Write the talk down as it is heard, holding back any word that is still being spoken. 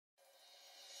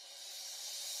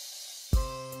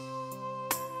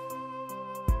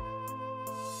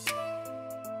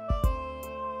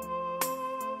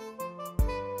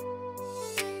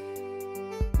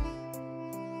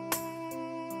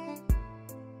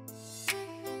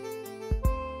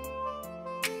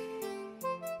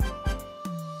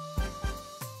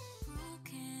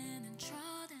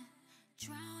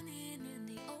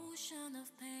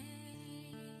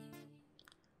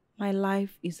My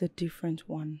life is a different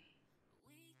one.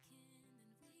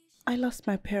 I lost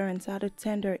my parents at a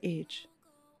tender age.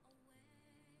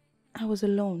 I was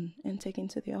alone and taken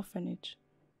to the orphanage.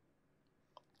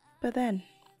 But then,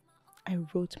 I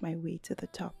wrote my way to the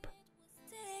top.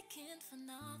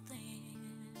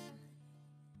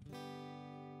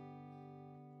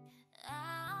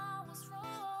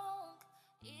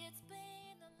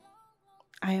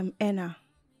 I am Enna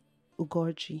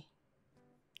Ugorji,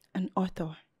 an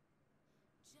author.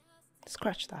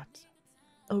 Scratch that.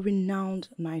 A renowned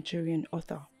Nigerian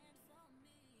author.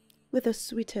 With the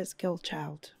sweetest girl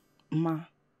child, Ma,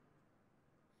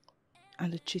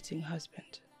 and a cheating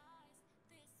husband,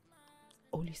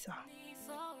 Olisa.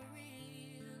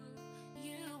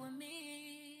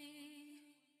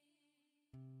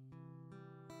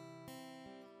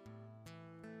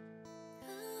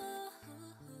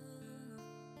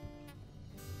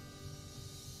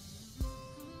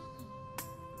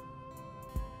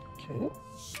 Okay.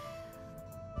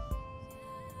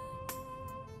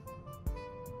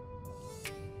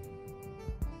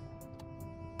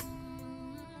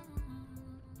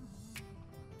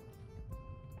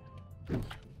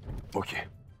 Okay,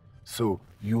 so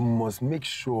you must make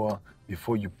sure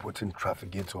before you put in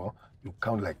trafficator, you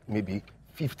count like maybe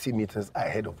 50 meters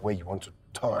ahead of where you want to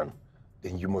turn.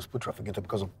 Then you must put trafficator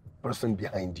because the person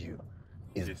behind you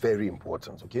is very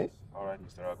important, okay? All right,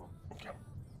 Mr. Ago. Okay.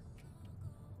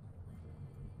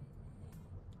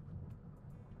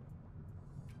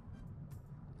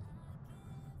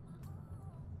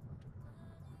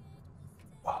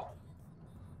 Wow,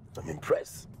 I'm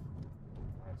impressed.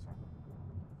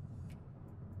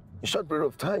 In a short period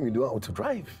of time, you know how to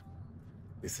drive.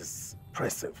 This is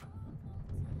impressive.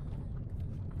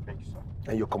 Thank you, sir.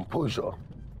 And your composure.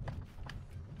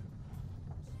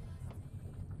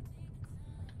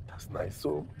 That's nice.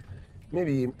 So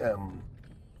maybe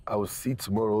I will see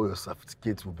tomorrow your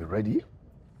certificate will be ready.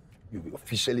 You will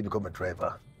officially become a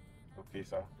driver. Okay,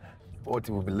 sir. What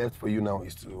will be left for you now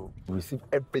is to receive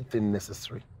everything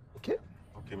necessary. Okay?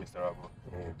 Okay, Mr. Ago.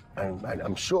 And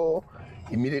I'm sure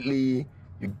immediately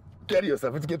you get your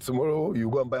certificate tomorrow, you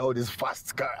go and buy all this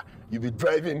fast car. You'll be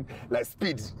driving like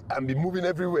speed and be moving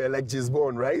everywhere like James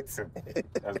Bond, right? Yes,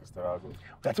 Mr. Ago.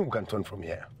 I think we can turn from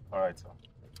here. All right, sir.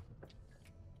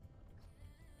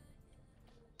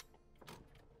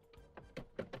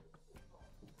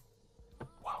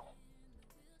 Wow.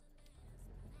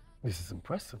 This is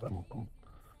impressive. I'm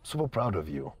super proud of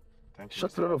you. Thank you.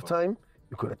 Short period of time,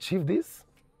 you could achieve this.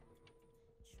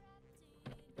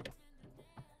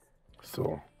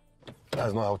 So,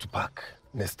 that's not how to park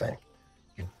next time.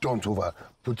 You don't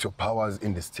put your powers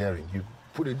in the steering. You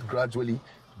put it gradually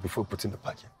before putting the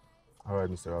parking. All right,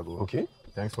 Mr. Ago. Okay?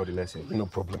 Thanks for the lesson. No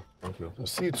problem. Thank you. I'll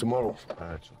see you tomorrow. All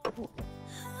right.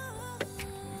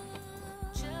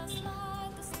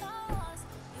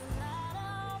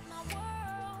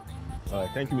 All right,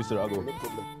 thank you, Mr. Ago. No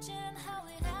problem.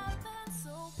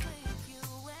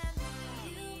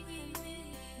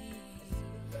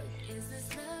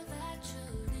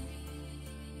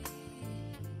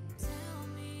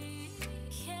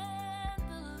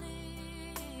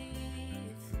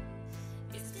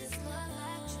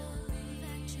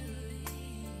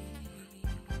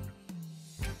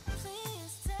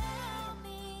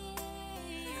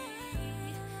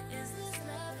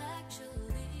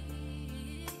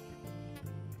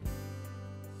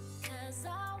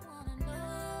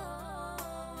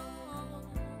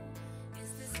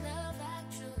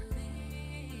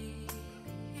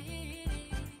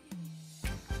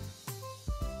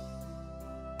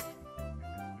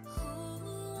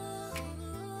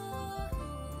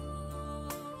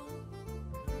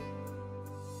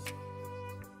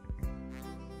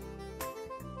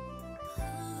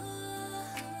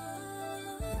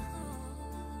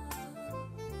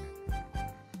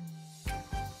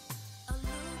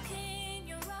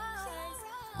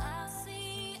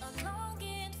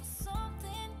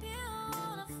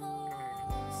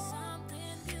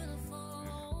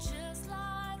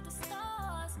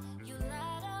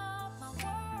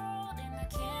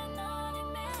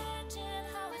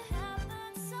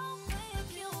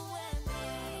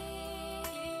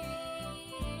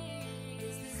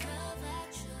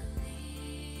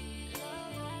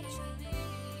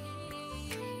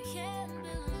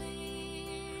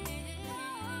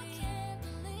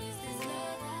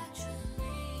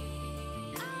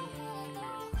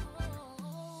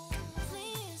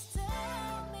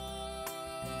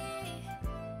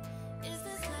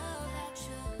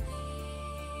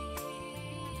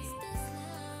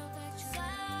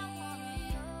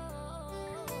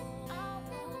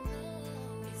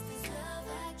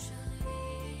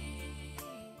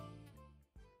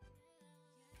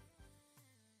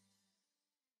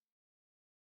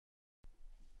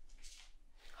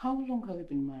 How long have you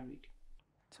been married?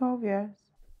 12 years.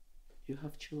 You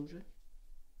have children?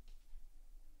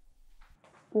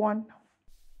 1.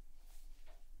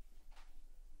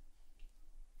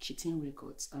 Cheating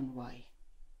records, and why?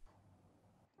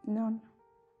 None.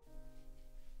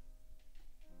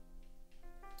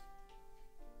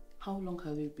 How long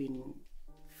have you been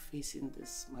facing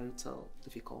these marital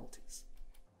difficulties?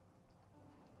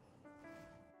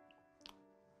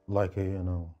 Like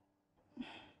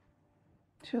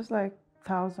Feels like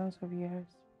thousands of years.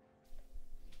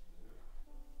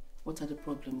 What are the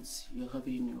problems you're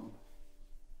having in your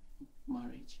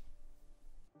marriage?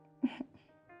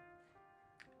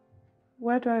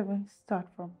 Where do I even start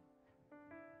from?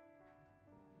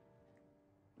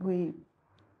 We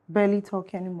barely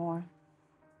talk anymore.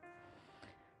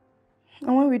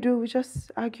 And when we do, we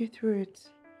just argue through it.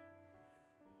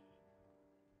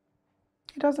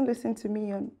 He doesn't listen to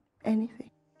me on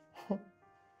anything.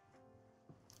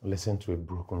 Listen to a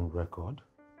broken record?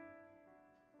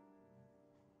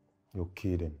 You're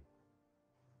kidding.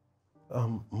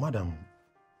 Madam,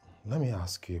 let me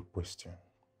ask you a question.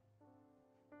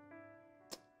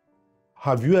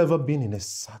 Have you ever been in a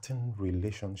certain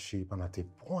relationship and at a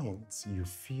point you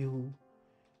feel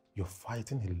you're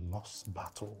fighting a lost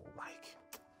battle?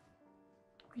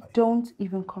 We don't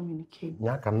even communicate.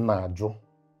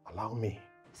 Allow me.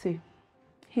 See,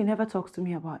 he never talks to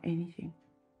me about anything.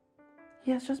 He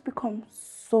has just become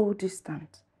so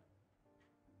distant.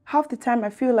 Half the time I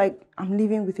feel like I'm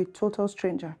living with a total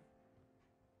stranger.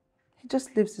 He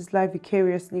just lives his life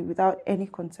vicariously without any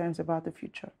concerns about the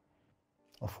future.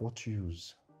 Of what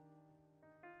use?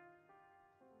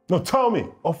 No, tell me,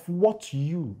 of what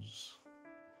use?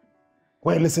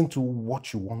 Well, listen to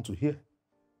what you want to hear.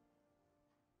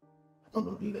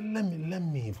 No, let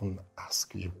me even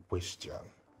ask you a question.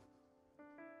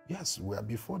 Yes, we are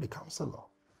before the counselor.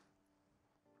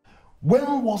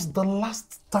 When was the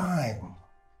last time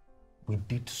we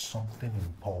did something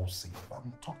impulsive?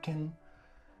 I'm talking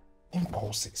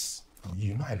impulses.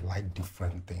 You know I like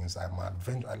different things. I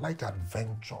like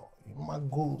adventure. My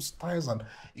goals, styles, and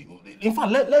in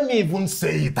fact, let me even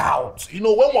say it out. When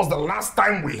was the last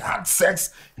time we had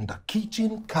sex in the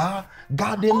kitchen, car,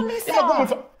 garden?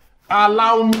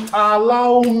 Allow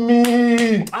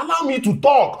me to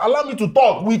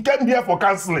talk. We came here for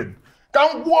counseling.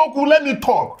 Let me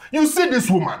talk. You see this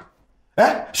woman?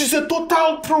 She's a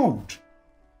total prude.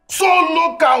 So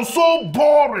local, so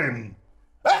boring.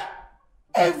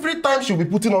 Every time she'll be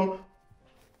putting on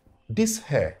this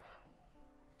hair,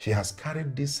 she has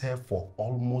carried this hair for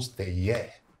almost a year.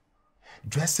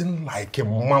 Dressing like a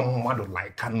mama,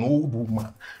 like an old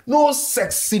woman. No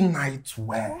sexy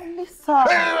nightwear. Lisa.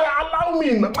 Hey, allow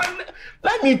me.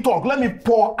 Let me talk. Let me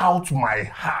pour out my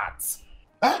heart.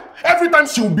 Every time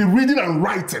she will be reading and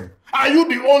writing. Are you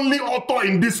the only author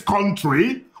in this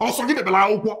country?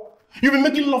 You'll be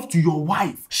making love to your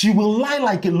wife. She will lie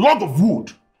like a log of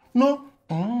wood. No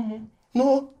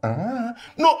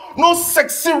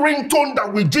sexy ringtone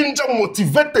that will ginger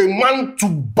motivate a man to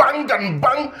bang and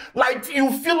bang like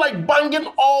you feel like banging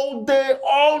all day,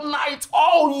 all night,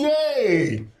 all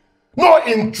year. No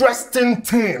interesting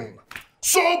thing.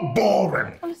 So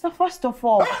boring. Lisa, first of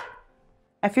all,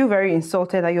 I feel very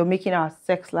insulted that you're making our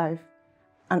sex life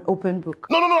an open book.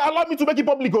 No, allow me to make it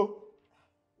public.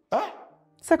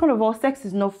 Second of all, sex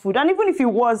is not food. And even if it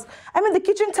was, the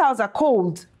kitchen towels are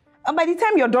cold. And by the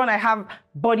time you're done, I have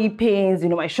body pains,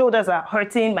 my shoulders are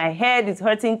hurting, my head is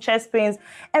hurting, chest pains,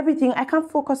 everything. I can't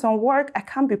focus on work, I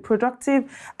can't be productive,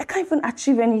 I can't even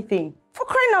achieve anything. For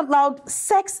crying out loud,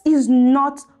 sex is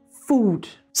not food.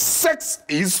 Sex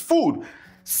is food.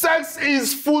 Sex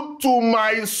is food to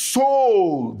my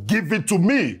soul. Give it to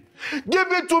me.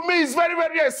 Give it to me. It's very,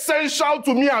 very essential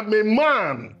to me. I'm a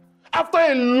man. After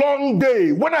a long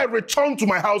day, when I return to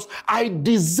my house, I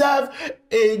deserve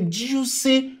a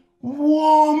juicy,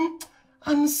 warm,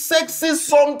 and sexy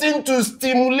something to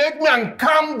stimulate me and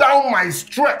calm down my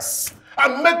stress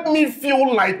and make me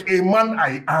feel like a man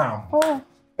I am. Oh,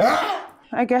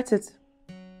 I get it.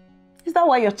 Is that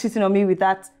why you're cheating on me with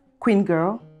that queen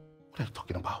girl? What are you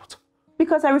talking about?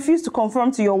 Because I refuse to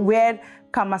conform to your weird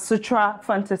Kama Sutra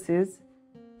fantasies.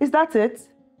 Is that it?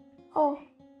 Oh,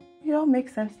 it all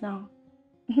makes sense now.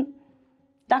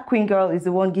 That queen girl is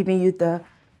the one giving you the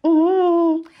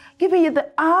oh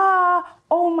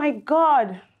my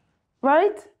God,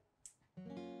 right?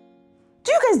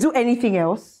 Do you guys do anything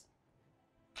else?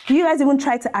 Do you guys even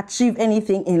try to achieve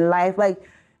anything in life? Like,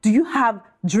 do you have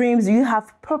dreams? Do you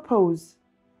have purpose?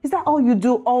 Is that all you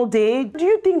do all day? Do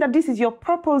you think that this is your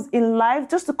purpose in life,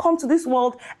 just to come to this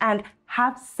world and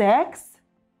have sex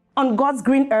on God's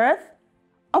green earth?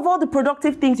 Of all the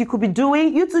productive things you could be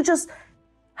doing, you to just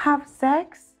have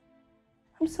sex?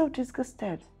 I'm so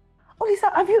disgusted. Oh,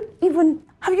 Lisa, have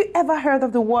you ever heard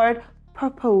of the word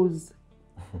purpose?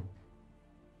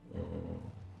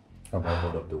 Have I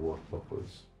heard of the word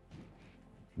purpose?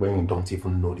 When you don't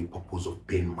even know the purpose of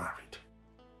being married.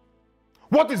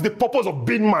 What is the purpose of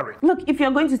being married? Look, if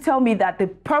you're going to tell me that the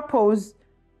purpose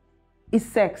is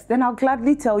sex, then I'll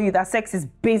gladly tell you that sex is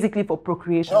basically for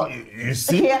procreation. Oh, you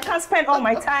see? Okay, I can't spend all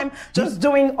my time just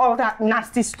doing all that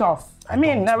nasty stuff. I'd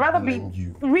rather be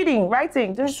reading,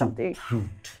 writing, doing something. Prude.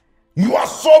 You are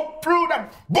so prude and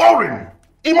boring.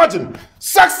 Imagine,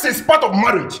 sex is part of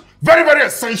marriage. Very, very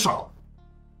essential.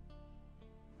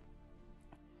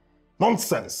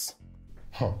 Nonsense.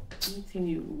 Anything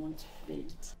you want to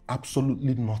paint?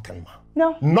 Absolutely nothing, ma.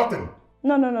 No. Nothing.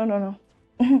 No.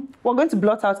 We're going to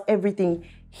blot out everything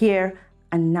here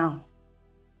and now.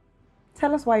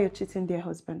 Tell us why you're cheating, dear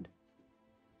husband.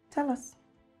 Tell us.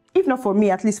 If not for me,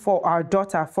 at least for our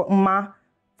daughter, for Ma,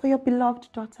 for your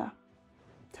beloved daughter.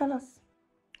 Tell us.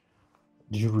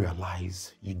 Do you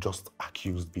realize you just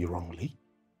accused me wrongly?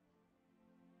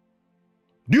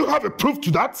 Do you have a proof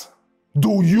to that?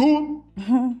 Do you?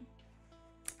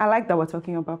 I like that we're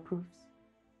talking about proofs.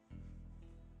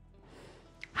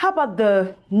 How about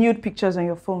the nude pictures on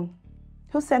your phone?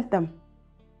 Who sent them?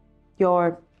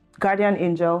 Your guardian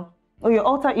angel? Or your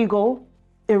alter ego?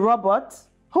 A robot?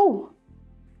 Who?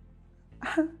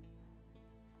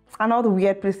 And all the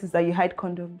weird places that you hide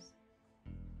condoms.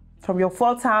 From your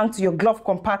fuel tank to your glove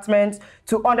compartment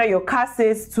to under your car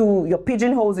seats to your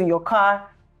pigeonholes in your car.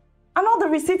 And all the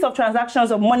receipts of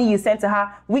transactions of money you sent to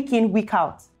her week in, week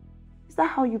out. Is that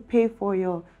how you pay for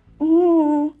your,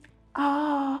 oh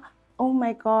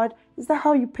my God. Is that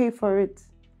how you pay for it?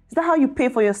 Is that how you pay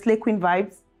for your Slay Queen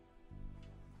vibes?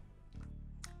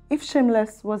 If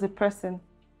Shameless was a person,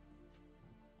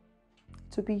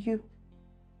 to be you,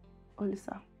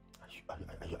 Olisa.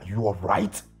 Are you all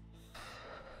right?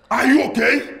 Are you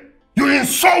okay? You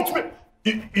insult me.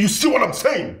 You see what I'm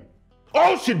saying?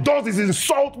 All she does is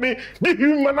insult me,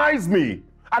 dehumanize me.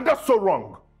 And that's so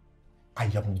wrong. I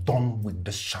am done with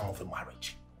this sham of a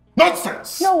marriage.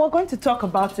 Nonsense! No, we're going to talk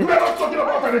about it. We are not talking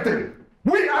about anything.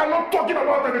 We are not talking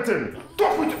about anything.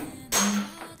 Talk with you.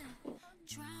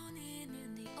 Drowning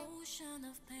in the ocean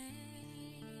of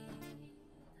pain.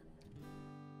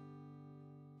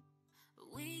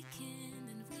 Weekend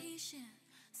and wishing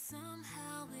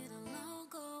somehow it'll all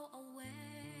go away.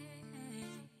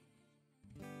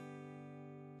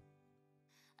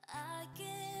 I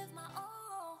gave my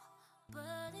all,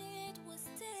 but it was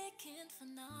taken for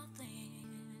nothing.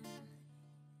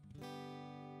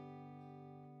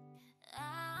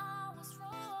 I was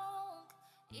wrong.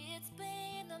 It's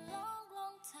been a long,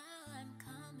 long time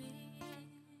coming.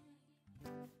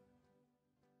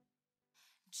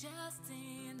 Just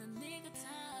in the nick of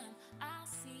time, I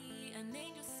see an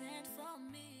angel sent for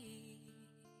me.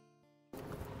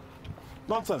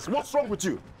 Nonsense. What's wrong with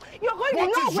you? You're going What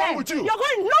nowhere. is wrong with you? You're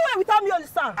going nowhere without me,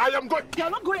 Olisa. I am going. You're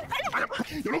not going anywhere.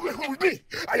 You're not going home with me.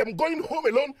 I am going home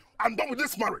alone. I'm done with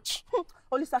this marriage.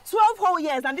 Olisa, 12 whole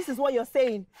years and this is what you're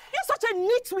saying. You're such a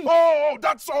nitwit. Oh,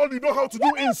 that's all you know how to do.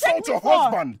 What do you Insult take your me for?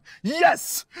 husband.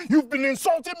 Yes, you've been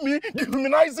insulting me,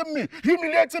 dehumanizing me,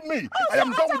 humiliating me. I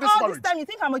am done with this all marriage. this time, you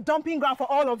think I'm a dumping ground for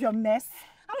all of your mess?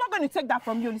 I'm not going to take that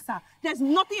from you, Olisa. There's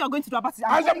nothing you're going to do about it.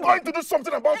 I am going to do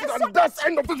something about it, and that's the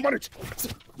end of this marriage.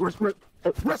 Respect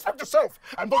yourself.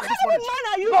 I'm done with this What marriage. kind of man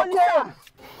are you, No, Olisa? come.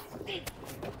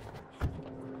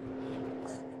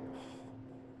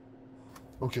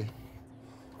 Okay.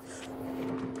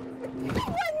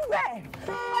 Anywhere.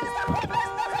 Olisa,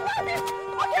 please, let's talk about this.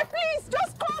 Okay, please,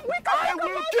 just come. We can I talk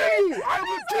will about kill this. you. I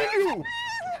will kill you.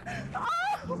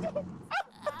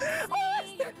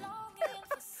 Longing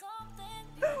for something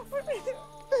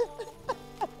beautiful.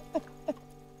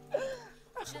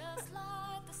 Just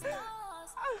like the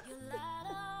stars, you light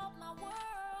up my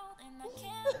world, and I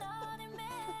cannot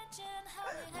imagine how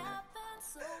it happened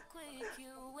so quick,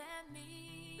 you and me.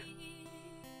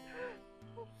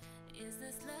 Is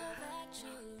this love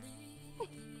actually?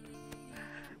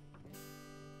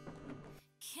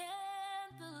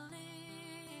 Can't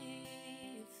believe.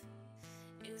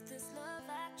 Is this love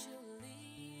actually?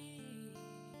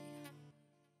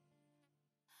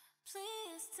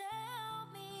 Please tell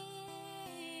me,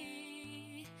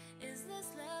 is this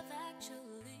love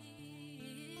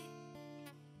actually?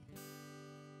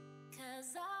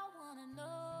 'Cause I wanna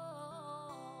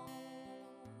know,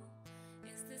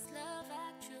 is this love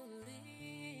actually?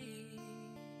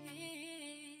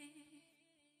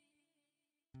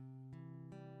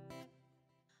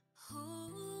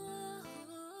 Ooh.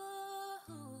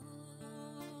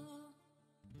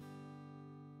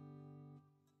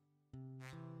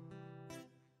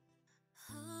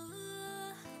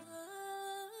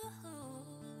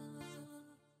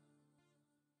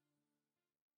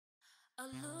 A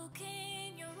look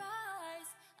in your eyes,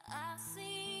 I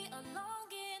see a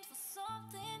longing for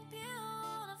something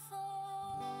beautiful.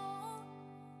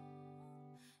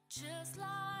 Just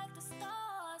like the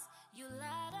stars, you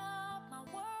light up my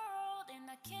world, and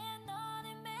I cannot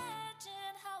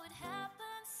imagine how it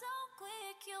happened so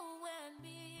quick, you and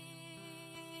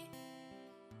me.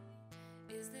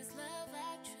 Is this love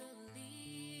actually?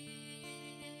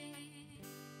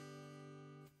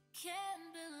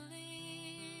 Can't believe.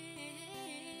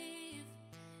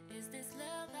 Is this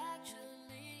love actually?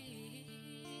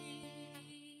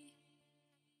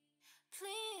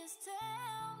 Please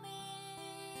tell me.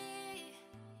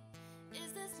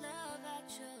 Is this love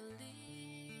actually?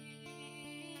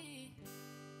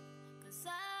 'Cause I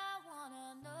wanna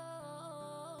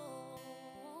know.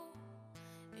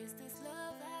 Is this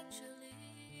love actually?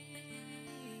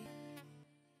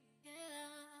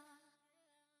 Yeah.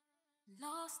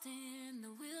 Lost in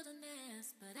the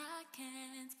wilderness, but I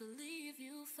can't believe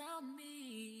you found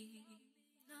me.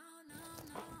 No, no,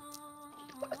 no.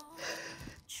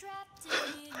 Trapped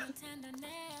in your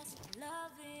tenderness,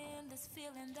 loving this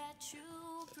feeling that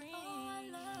you bring. Oh, I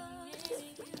love you.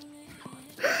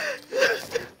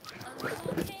 A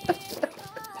look in your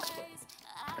eyes,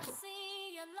 I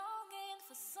see a longing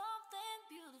for something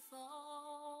beautiful.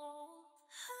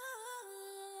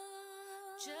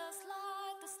 Just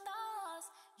like the stars,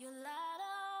 you light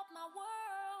up my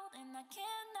world, and I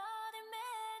cannot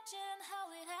imagine how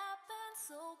it happened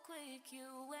so quick,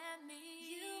 you and me.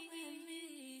 You and me.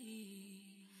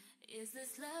 Is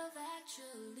this love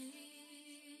actually?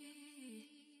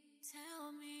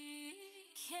 Tell me.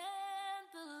 Can't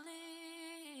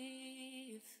believe.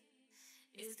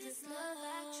 Is this love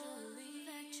actually?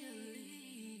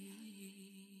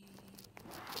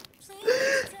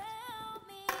 Please tell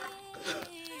me.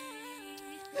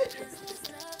 Is this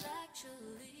love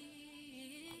actually?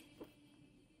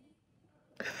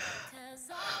 'Cause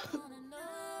I wanna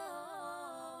know.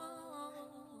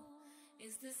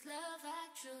 Is this love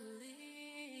actually?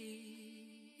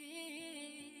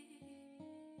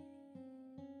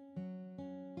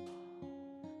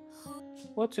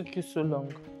 What took you so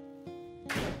long?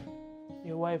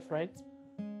 Your wife, right?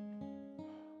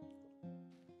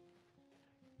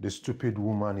 The stupid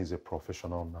woman is a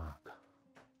professional nag.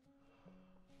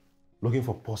 Looking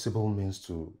for possible means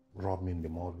to rub me in the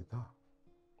mud with her.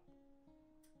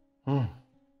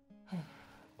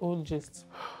 Old gist.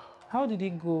 How did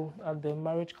it go at the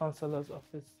marriage counselor's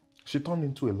office? She turned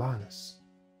into a lioness,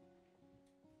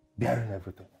 bearing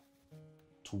everything.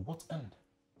 To what end?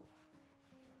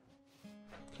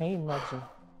 Can you imagine?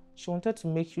 She wanted to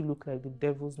make you look like the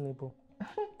devil's neighbor.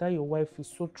 That your wife is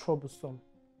so troublesome.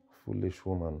 Foolish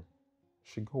woman.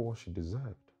 She got what she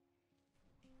deserved.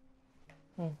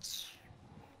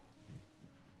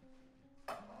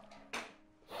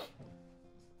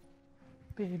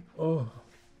 Babe, Oh.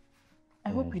 I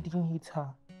hope you didn't hit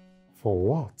her. For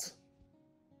what?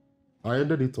 I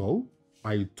ended it all.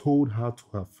 I told her to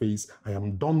her face, I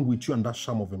am done with you and that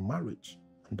sham of a marriage.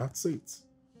 And that's it.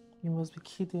 You must be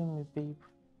kidding me, babe.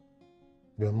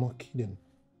 You're not kidding.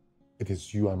 It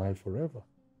is you and I forever.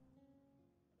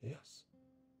 Yes.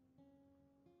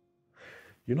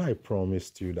 You know, I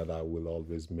promised you that I will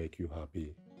always make you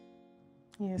happy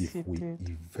Yes, if you we did.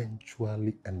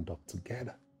 eventually end up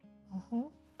together. Mm-hmm.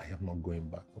 I am not going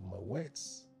back on my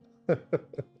words.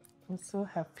 I'm so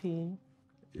happy.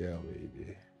 Yeah,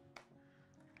 baby.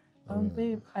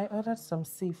 Babe, I ordered some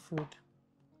seafood.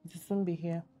 It'll soon be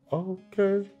here.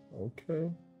 Okay.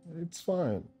 It's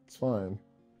fine.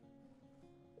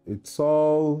 It's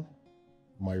all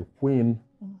my queen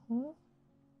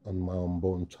and my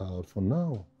unborn child for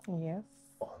now. Yes.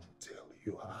 Until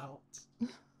you're out.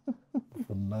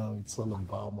 For now, it's all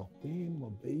about my queen, my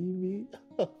baby.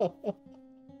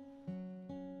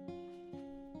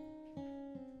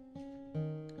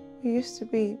 We used to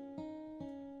be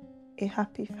a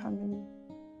happy family.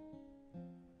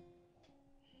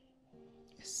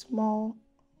 A small,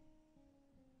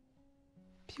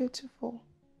 beautiful,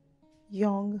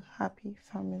 young, happy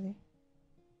family.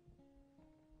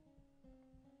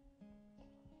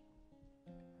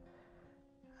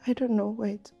 I don't know where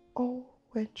it all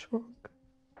went wrong.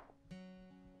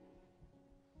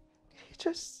 He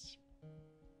just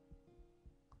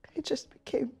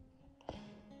became a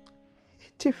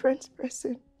different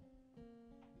person.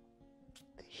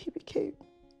 He became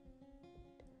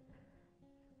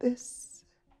this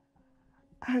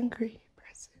angry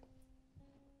person.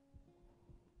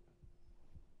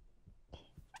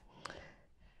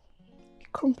 He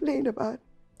complained about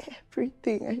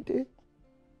everything I did.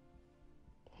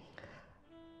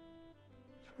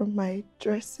 From my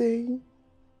dressing,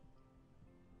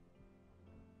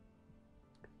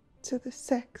 to the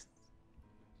sex,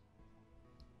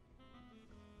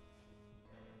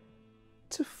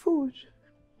 to food,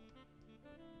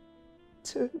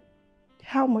 to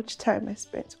how much time I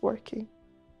spent working.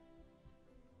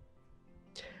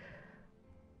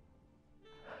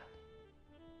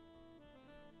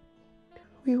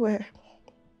 We were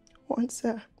once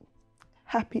a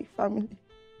happy family.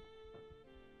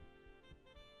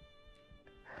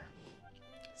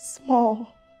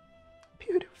 Small,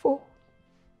 beautiful,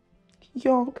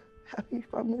 young, happy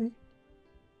family.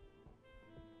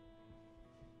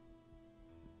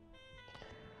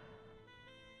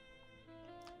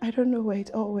 I don't know where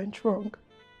it all went wrong.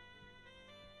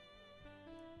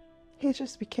 He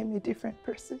just became a different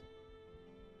person.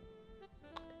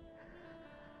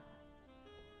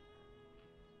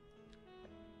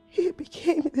 He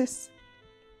became this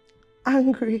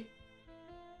angry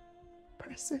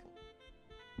person.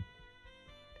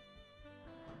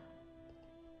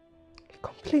 He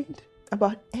complained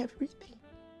about everything.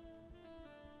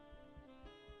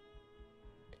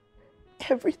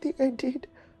 Everything I did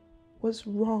was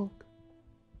wrong.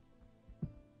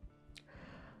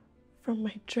 From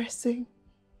my dressing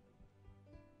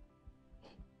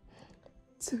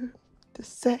to the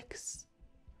sex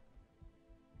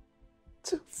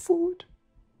to food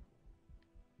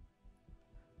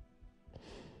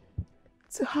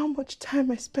to how much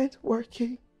time I spent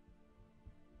working.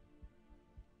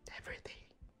 Everything.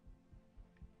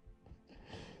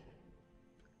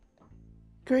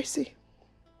 Gracie,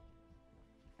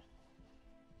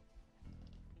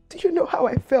 do you know how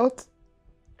I felt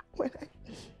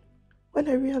when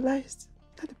I realized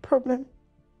that the problem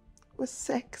was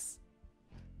sex?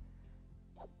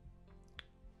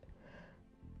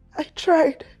 I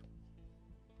tried.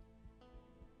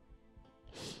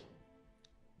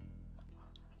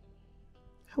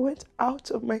 I went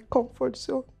out of my comfort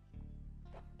zone.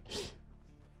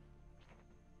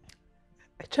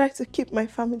 I tried to keep my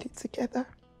family together.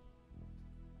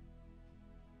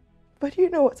 But you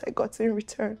know what I got in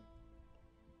return?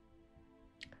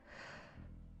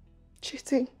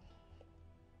 Cheating,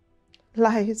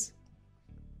 lies,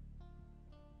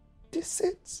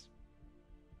 deceit.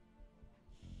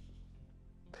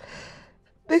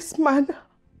 This man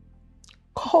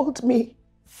called me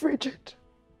frigid.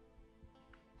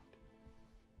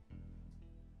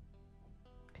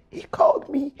 He called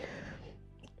me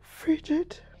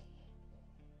frigid.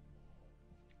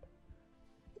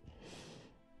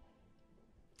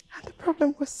 And the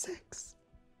problem was sex.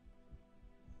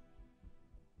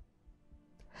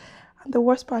 And the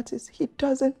worst part is he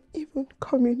doesn't even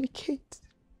communicate.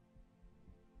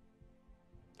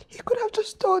 He could have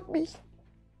just told me.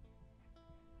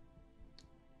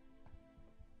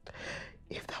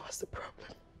 If that was the problem.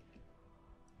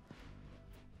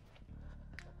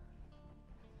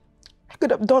 I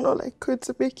could have done all I could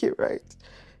to make it right.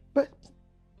 But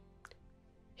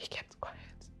he kept quiet.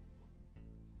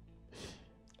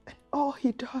 And all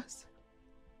he does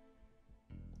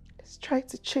is try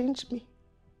to change me.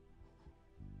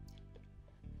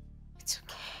 It's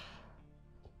okay.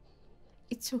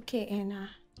 It's okay, Anna.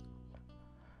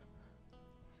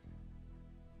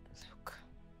 Look.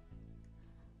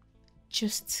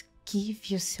 Just give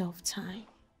yourself time.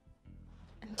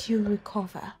 And you'll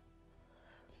recover.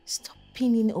 Stop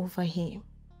pinning over him.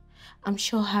 I'm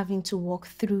sure having to walk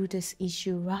through this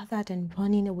issue rather than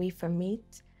running away from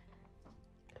it,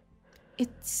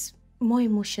 it's more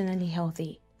emotionally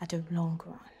healthy at the long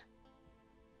run.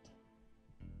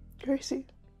 Gracie,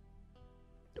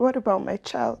 what about my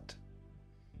child?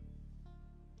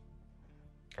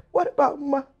 What about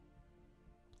Ma?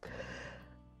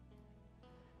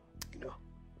 You know,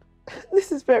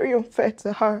 this is very unfair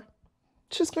to her.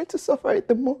 She's going to suffer it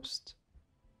the most.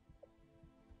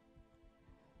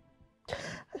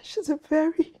 And she's a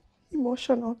very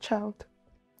emotional child.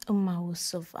 Uma will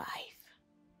survive.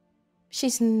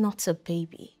 She's not a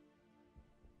baby.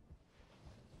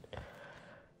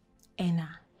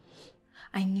 Anna,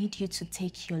 I need you to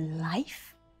take your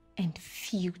life and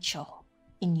future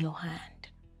in your hand,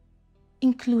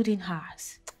 including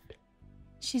hers.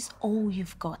 She's all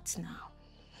you've got now.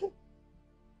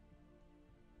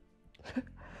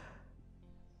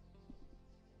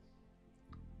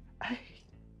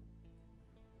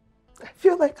 I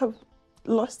feel like I've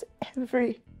lost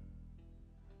every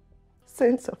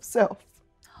sense of self.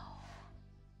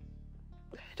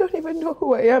 I don't even know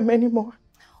who I am anymore.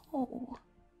 Oh,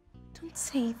 don't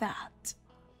say that.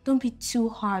 Don't be too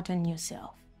hard on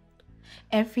yourself.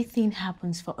 Everything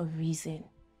happens for a reason.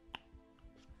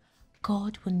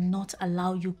 God will not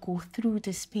allow you go through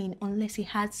this pain unless He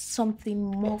has something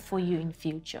more for you in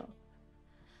future.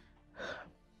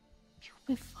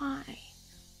 be fine.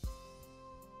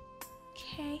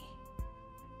 Okay?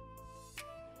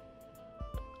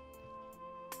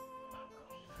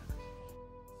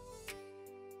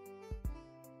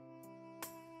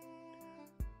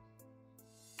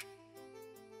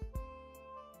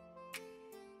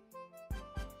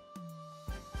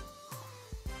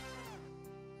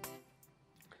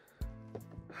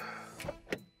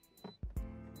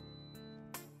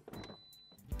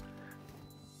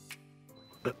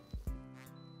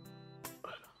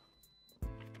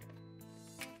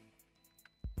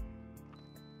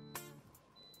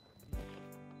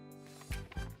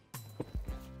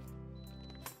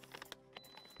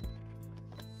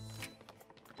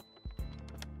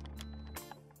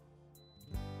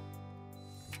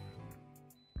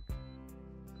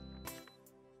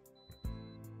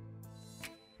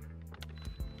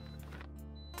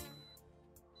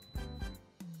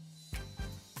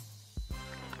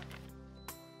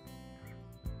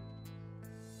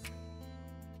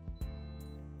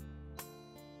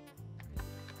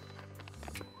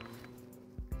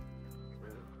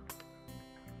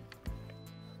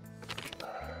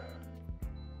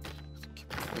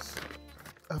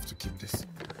 I have to keep this.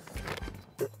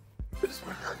 This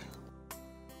one.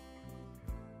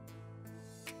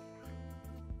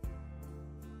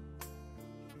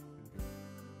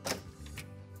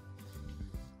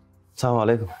 Assalamu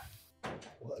alaikum.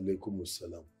 Wa alaikum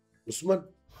assalam. Usman.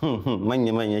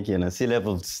 Manya kenan, C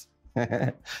levels.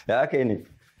 Ya aka yi ne?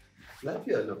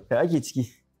 Lafiya lau. Ya ake ciki?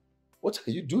 What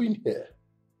are you doing here?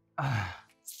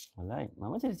 Wallahi,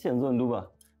 mama ce ta ce yanzu in duba.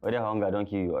 Wadda hawan gadon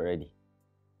ki you already.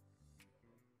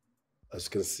 As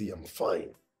you can see, I'm fine.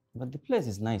 But the place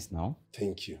is nice now.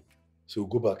 Thank you. So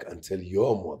go back and tell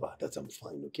your mother that I'm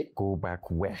fine, okay? Go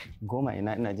back where? Goma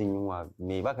ina jin yunwa.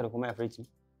 Me baka da kuma ya fridge?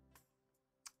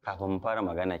 Kafin mu fara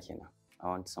magana kenan. I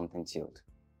want something chilled.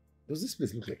 Does this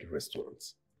place look like a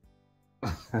restaurant?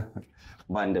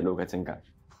 Ban da lokacin ka.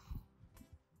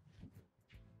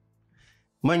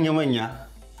 Manya.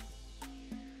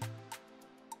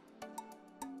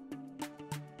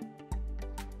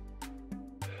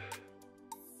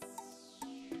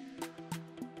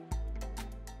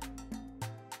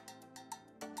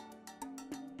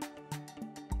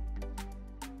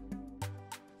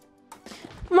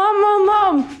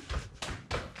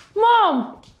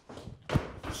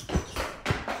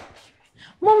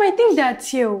 Mom, I think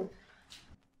that's you.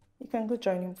 You can go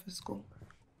join him for school.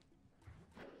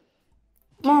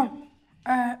 Mom,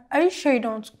 are you sure you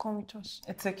don't want to come with us?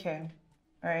 It's okay.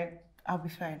 All right? I'll be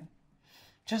fine.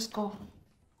 Just go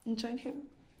and join him.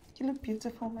 You look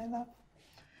beautiful, my love.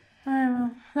 All right,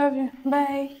 Mom. Love you.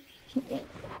 Bye.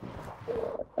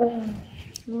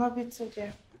 Love you too,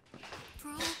 dear.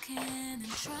 Broken and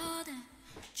trodden,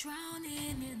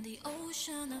 drowning in the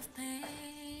ocean of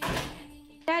pain.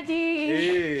 Daddy.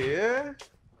 Hey, yeah?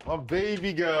 My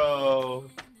baby girl.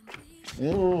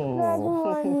 Good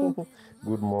morning.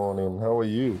 Good morning. How are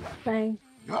you? Fine.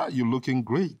 Yeah, you're looking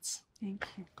great. Thank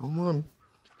you. Come on.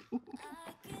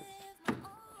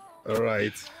 All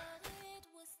right.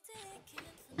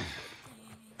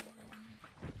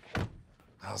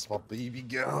 That's my baby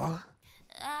girl.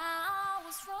 I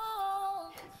was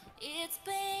wrong. It's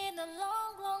been a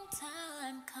long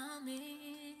time coming.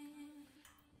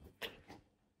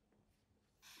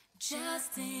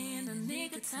 Just in the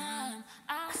nick of time,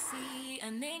 I see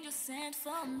an angel sent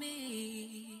for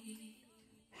me.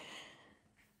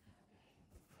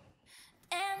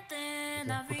 And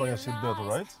then I Put on your seatbelt, all right?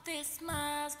 realized this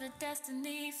must be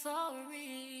destiny for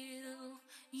real.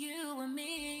 You and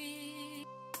me.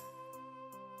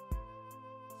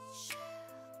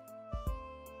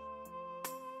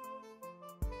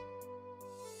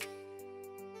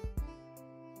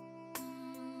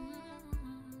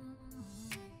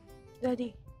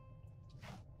 Daddy,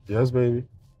 Yes, baby.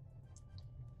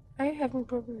 are you having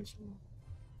problems? Mom?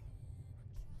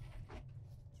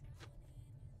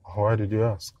 Why did you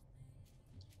ask?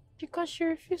 Because she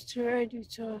refused to ride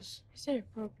with us. Is there a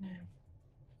problem?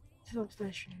 This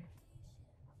obsession.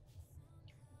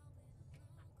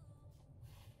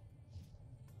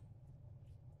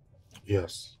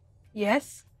 Yes.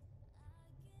 Yes?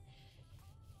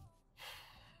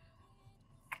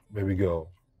 Baby girl.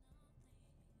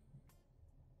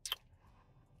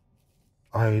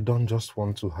 I don't just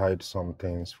want to hide some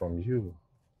things from you.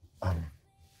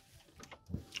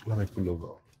 Let me pull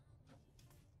over.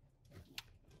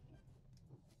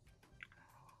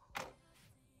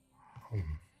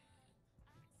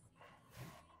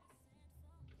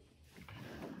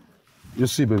 You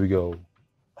see, baby girl,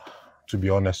 to be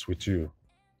honest with you,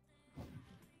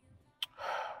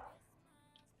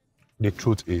 the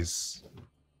truth is,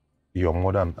 Your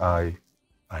mother and I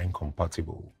are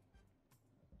incompatible.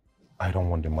 I don't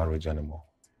want the marriage anymore.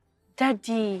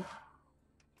 Daddy.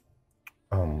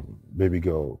 Baby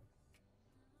girl,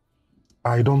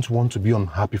 I don't want to be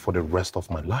unhappy for the rest of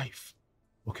my life.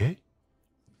 Okay?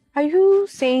 Are you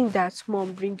saying that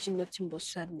mom brings you nothing but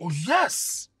sadness? Oh,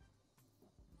 yes!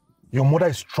 Your mother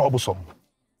is troublesome.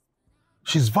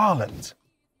 She's violent.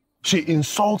 She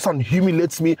insults and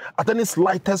humiliates me at any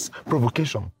slightest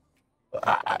provocation.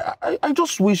 I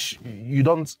just wish you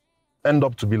don't end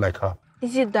up to be like her.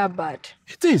 Is it that bad?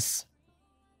 It is.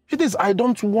 It is. I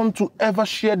don't want to ever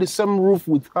share the same roof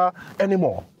with her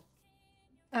anymore.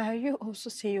 Are you also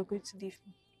saying you're going to leave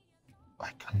me? I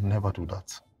can never do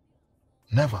that.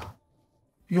 Never.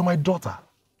 You're my daughter.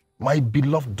 My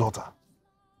beloved daughter.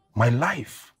 My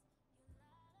life.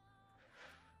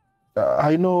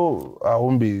 I know I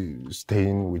won't be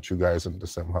staying with you guys in the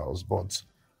same house, but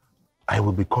I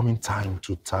will be coming time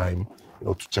to time,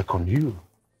 to check on you.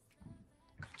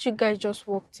 Can't you guys just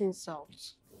work things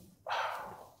out?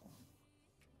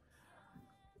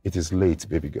 It is late,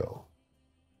 baby girl.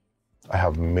 I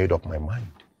have made up my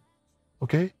mind.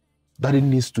 Okay? Daddy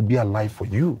needs to be alive for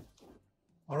you.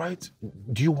 All right?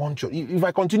 Do you want if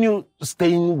I continue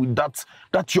staying with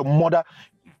that your mother,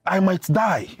 I might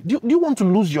die. Do you want to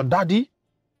lose your daddy?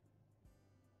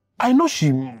 I know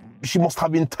she must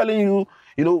have been telling you,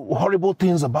 horrible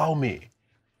things about me.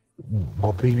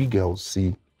 But baby girl,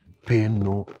 see, pay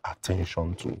no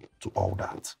attention to all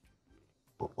that.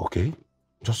 Okay?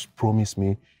 Just promise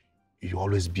me you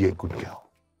always be a good girl.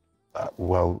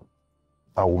 Well,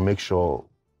 I will make sure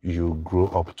you grow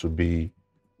up to be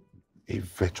a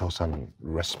virtuous and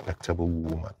respectable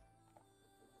woman.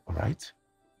 All right?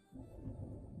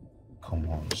 Come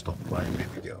on, stop crying,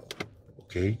 baby girl.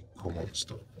 Okay? Come on,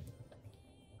 stop.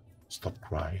 Stop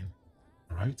crying.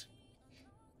 All right?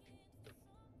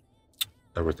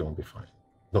 Everything will be fine.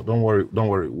 Don't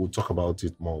worry. We'll talk about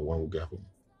it more when we get home.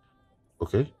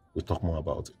 Okay? We'll talk more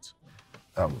about it.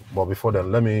 But before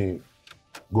then, let me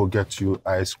go get you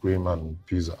ice cream and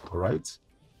pizza, all right?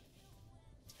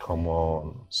 Come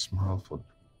on, smile for...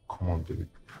 Come on, baby.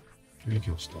 Baby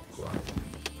girl, stop crying,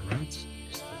 all right?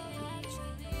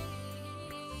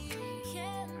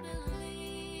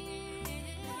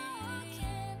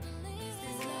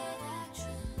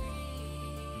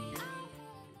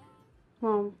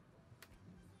 Mom,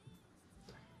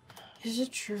 is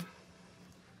it true?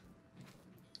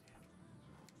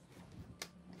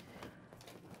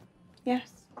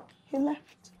 Yes, he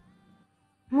left.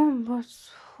 Mom, but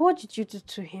what did you do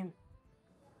to him?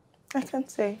 I can't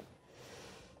say.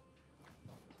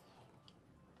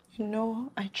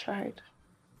 I tried.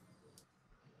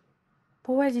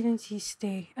 But why didn't he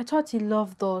stay? I thought he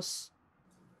loved us.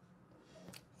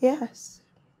 Yes,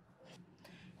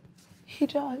 he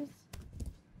does.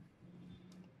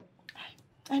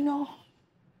 I know.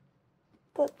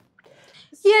 But...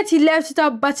 Yet he left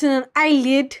without batting an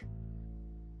eyelid.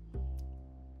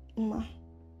 Ma,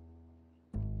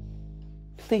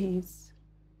 please.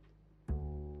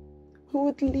 We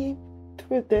would live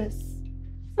through this.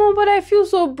 Mom, but I feel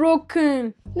so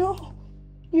broken. No,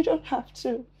 you don't have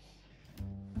to.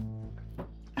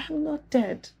 I'm not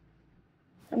dead.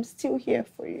 I'm still here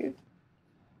for you.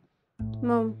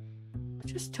 Mom,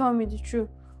 just tell me the truth.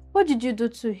 What did you do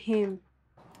to him?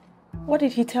 What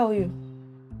did he tell you?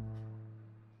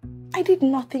 I did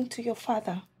nothing to your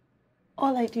father.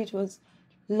 All I did was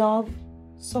love,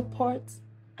 support,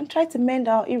 and try to mend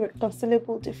our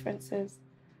irreconcilable differences.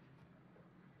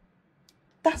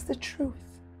 That's the truth.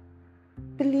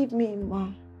 Believe me,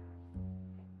 Ma.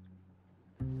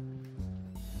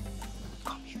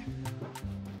 Come here.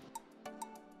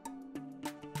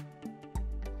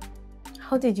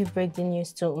 How did you break the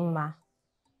news to Uma?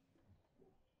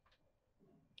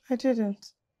 I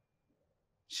didn't.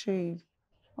 She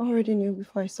already knew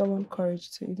before I summoned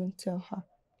courage to even tell her.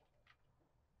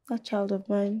 That child of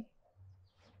mine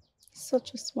is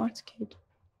such a smart kid.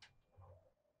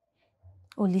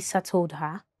 Olisa told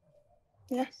her?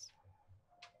 Yes.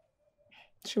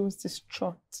 She was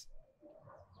distraught.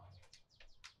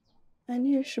 I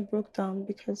knew she broke down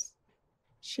because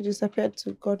she disappeared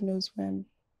to God knows when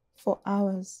for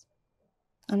hours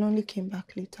and only came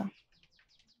back later.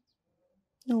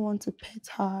 No one to pet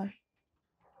her,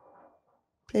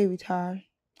 play with her,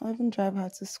 or even drive her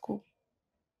to school.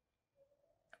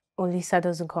 Olisa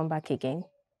doesn't come back again?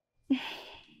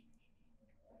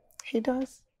 He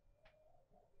does.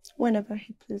 Whenever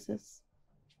he pleases.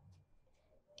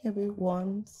 Maybe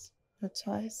once or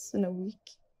twice in a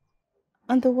week.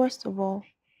 And the worst of all,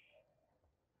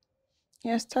 he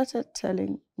has started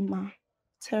telling Ma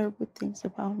terrible things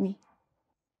about me.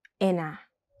 Enna,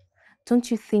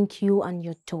 don't you think you and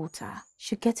your daughter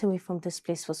should get away from this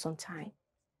place for some time?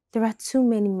 There are too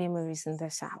many memories in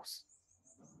this house.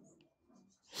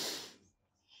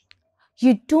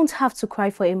 You don't have to cry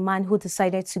for a man who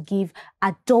decided to give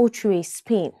adultery a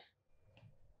spin.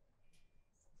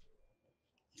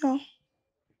 No.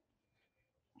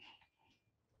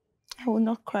 I will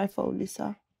not cry for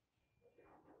Olisa.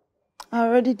 I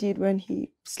already did when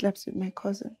he slept with my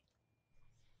cousin.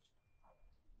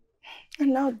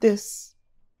 And now this.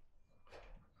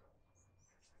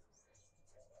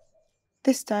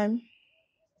 This time,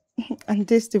 and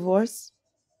this divorce,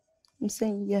 I'm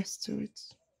saying yes to it.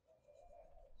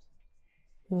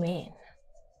 Men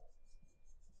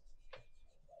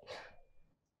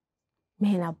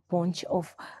are a bunch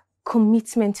of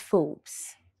commitment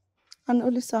phobes. And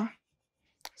Olisa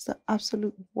is the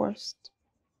absolute worst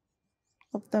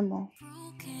of them all.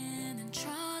 Broken and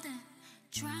trodden,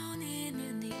 drowning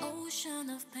in the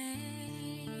ocean of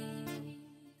pain.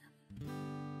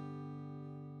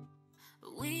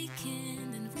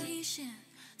 Weakened and wishing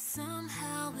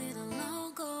somehow it'll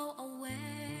all go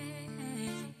away.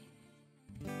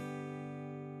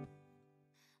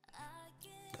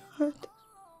 God,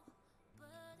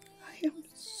 I am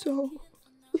so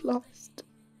lost,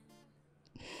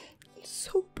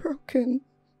 so broken.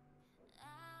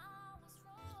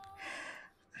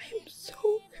 I am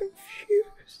so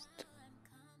confused.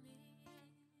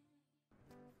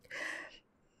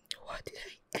 What did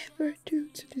I ever do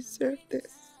to deserve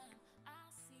this?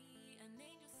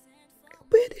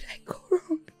 Where did I go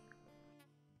wrong?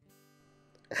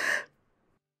 I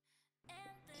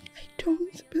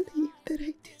don't believe that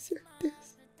I deserve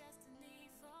this.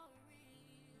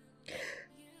 I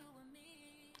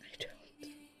don't.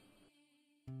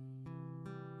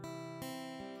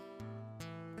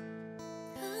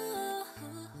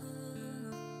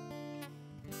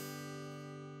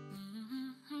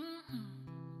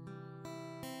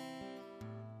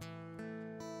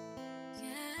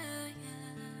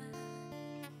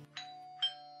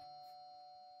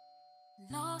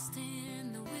 Lost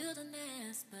in the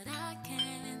wilderness, but I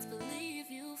can't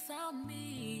believe you found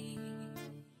me.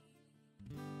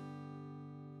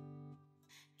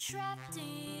 Trapped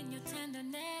in your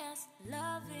tenderness,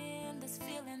 loving this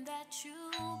feeling that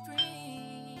you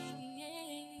bring.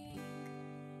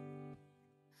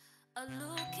 A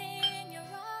look in your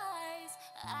eyes,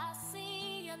 I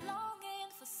see a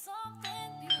longing for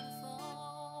something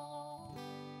beautiful.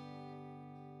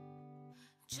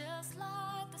 Just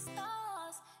like the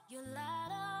stars, you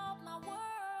light up my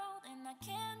world, and I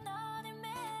cannot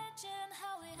imagine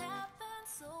how it happened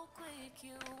so quick,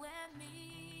 you and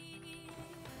me.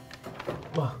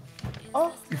 Ma,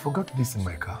 you forgot this in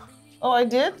my car. Oh, I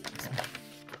did?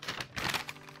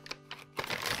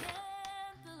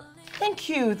 Thank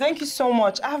you so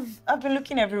much. I've been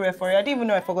looking everywhere for you. I didn't even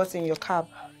know I forgot it in your cab.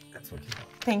 That's okay.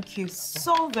 Thank you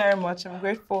so very much. I'm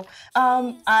grateful.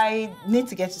 I need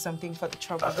to get you something for the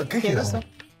trouble.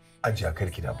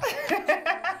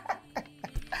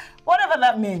 Whatever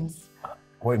that means.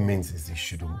 What it means is you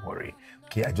shouldn't worry.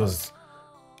 Okay, I just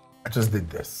did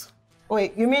this.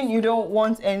 Wait, you mean you don't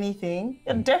want anything?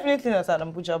 You're definitely not an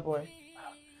Abuja boy.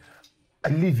 I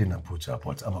live in Abuja,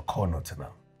 but I'm a core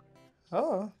Nottingham.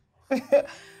 Oh.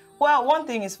 Well, one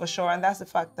thing is for sure, and that's the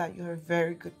fact that you're a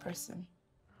very good person.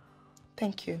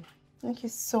 Thank you. Thank you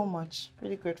so much.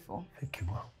 Really grateful. Thank you,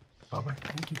 Mom. Bye-bye.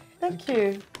 Thank you. Thank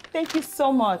you. Thank you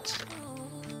so much.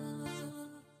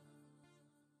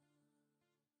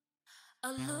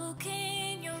 A look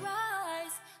in your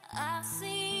eyes, I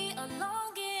see a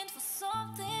longing for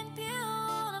something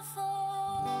beautiful.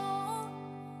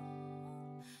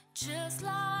 Just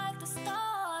like the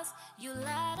stars, you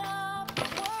light up the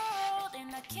world,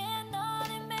 and I cannot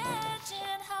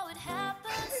imagine how it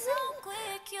happened so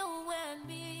quick, you and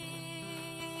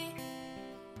me.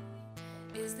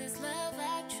 Is this love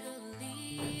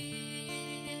actually?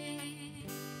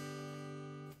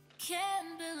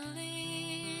 Can't believe.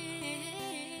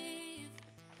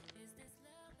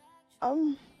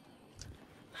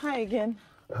 Hi again.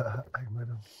 Hi,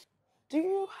 madam. Do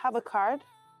you have a card?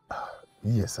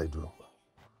 Yes, I do.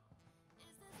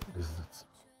 This is it.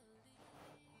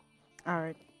 All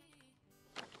right.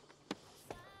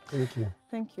 Thank you.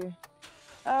 Thank you.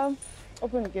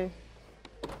 Open the gate.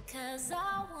 'Cause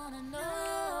I wanna know,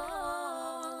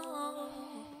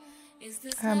 is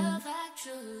this love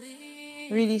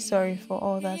actually? Really sorry for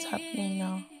all that's happening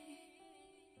now.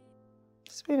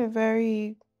 It's been a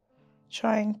very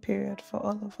trying period for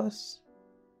all of us.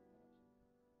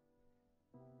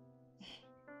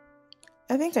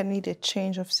 I think I need a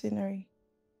change of scenery.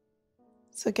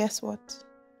 So guess what?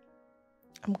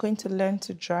 I'm going to learn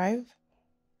to drive.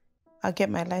 I'll get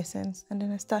my license and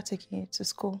then I start taking you to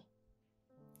school.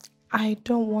 I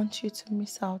don't want you to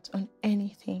miss out on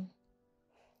anything.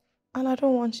 And I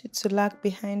don't want you to lag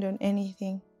behind on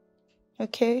anything.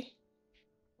 Okay?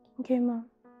 Okay, Ma.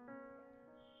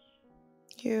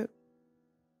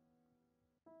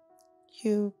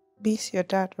 You miss your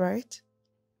dad, right?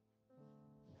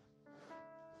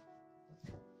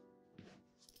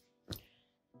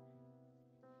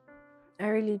 I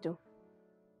really do.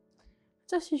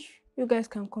 Just wish you guys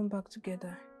can come back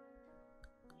together.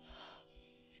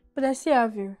 But I still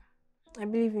have you. I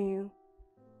believe in you.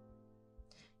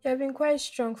 You have been quite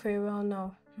strong for a while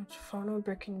now, for not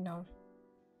breaking down.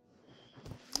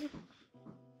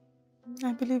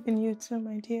 I believe in you too,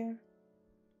 my dear.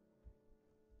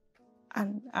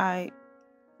 And I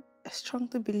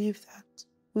strongly believe that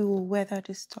we will weather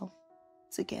this storm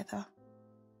together.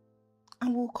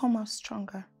 And we'll come out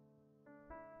stronger.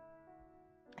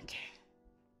 Okay.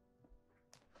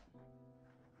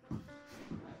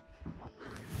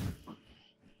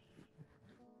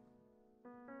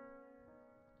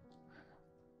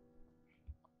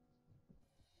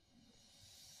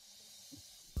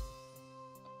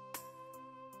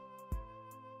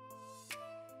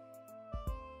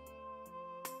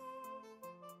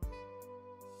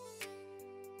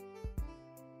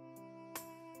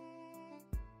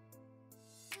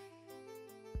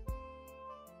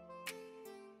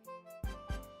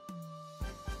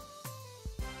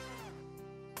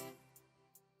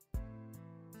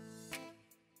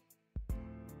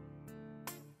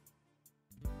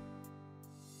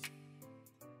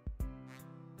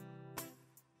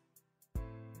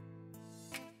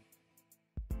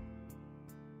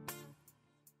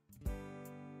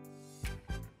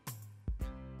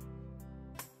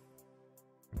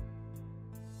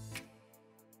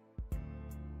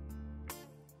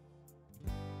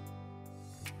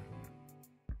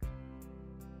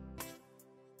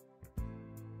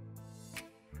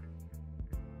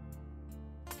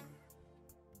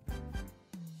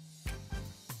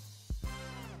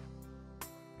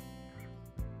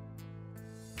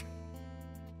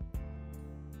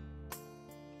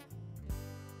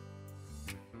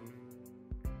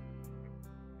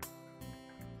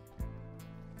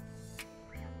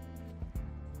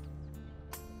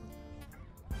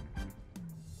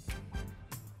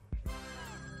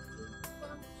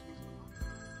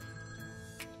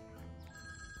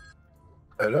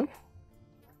 Hello?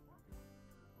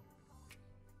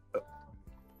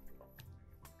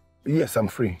 Yes, I'm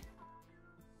free.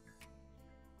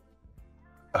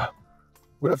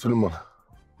 Good afternoon, ma.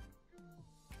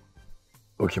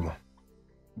 Okay, ma.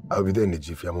 I'll be there in a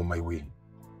jiffy. I'm on my way.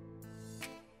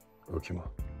 Okay, ma.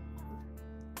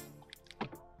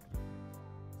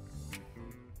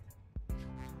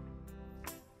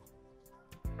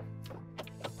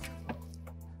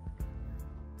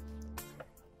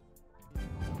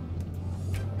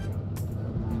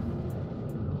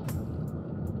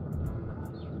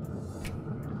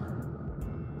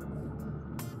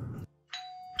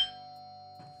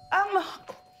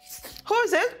 Who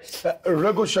is it?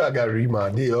 Rego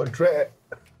Shagarima, the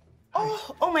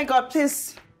Oh my God,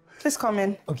 please come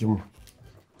in. Okay, ma.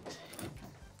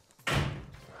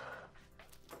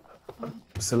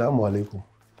 Assalamu alaikum.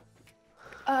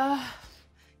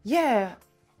 Yeah.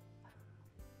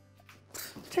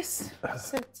 Just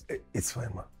sit. It's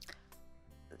fine, ma.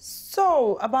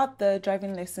 So, about the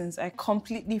driving lessons, I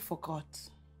completely forgot,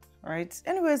 right?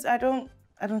 Anyways, I don't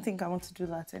think I want to do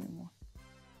that anymore.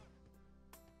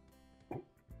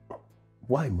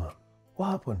 Why, ma?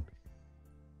 What happened?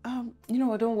 You know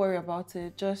what, don't worry about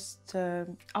it. Just,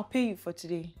 I'll pay you for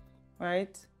today,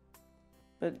 right?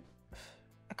 But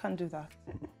I can't do that.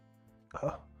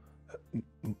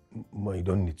 Ma, you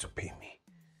don't need to pay me.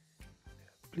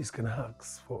 Please, can I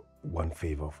ask for one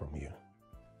favor from you?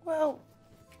 Well,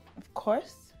 of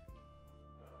course.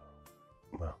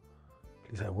 Ma,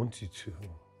 please, I want you to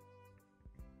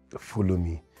follow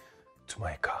me to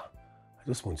my car. I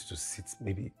just want you to sit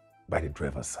maybe by the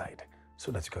driver's side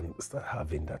so that you can start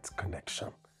having that connection.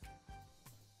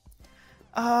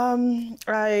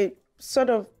 I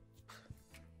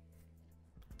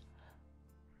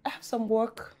have some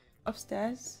work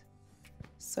upstairs,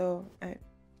 so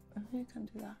you can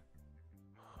do that.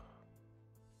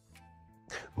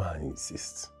 Ma, I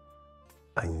insist.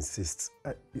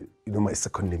 You know, my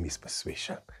second name is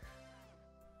Persuasion.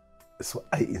 So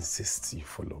I insist you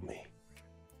follow me.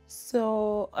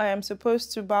 So I am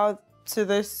supposed to bow to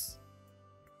this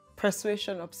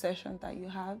persuasion obsession that you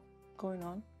have going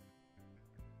on?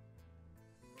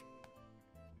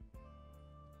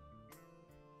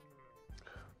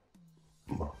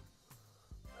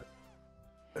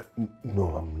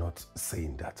 No, I'm not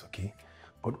saying that, okay?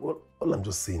 But all I'm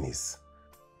just saying is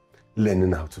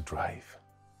learning how to drive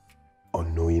or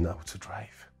knowing how to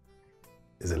drive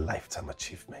is a lifetime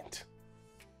achievement.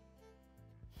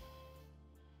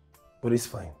 But it's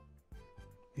fine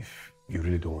if you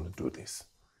really don't want to do this.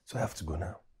 So I have to go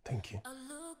now. Thank you. A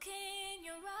look in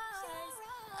your eyes,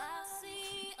 I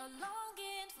see a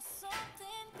longing for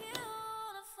something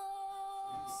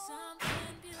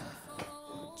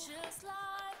beautiful, just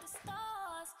like the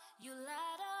stars. You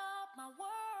light up my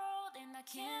world, and I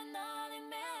cannot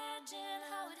imagine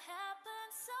how it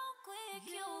happened so quick.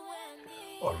 You and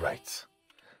me. All right.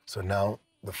 So now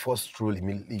the first rule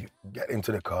immediately you get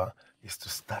into the car is to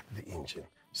start the engine.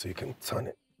 So you can turn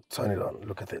it on.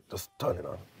 Look at it, just turn it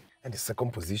on. And the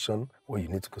second position, what you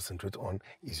need to concentrate on,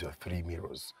 is your 3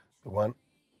 mirrors. The one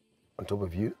on top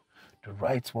of you, the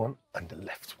right one, and the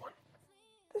left one.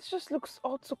 This just looks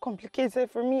all too complicated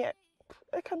for me.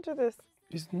 I can't do this.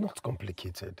 It's not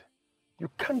complicated. You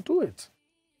can do it.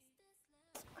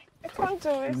 I can't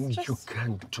do it. You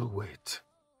can do it.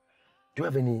 Do you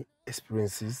have any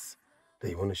experiences that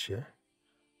you want to share?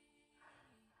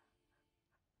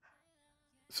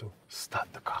 So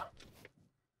start the car.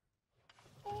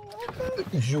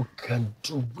 You can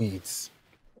do it.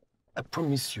 I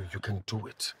promise you, you can do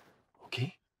it.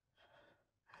 Okay?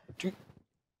 Do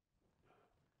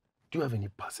you have any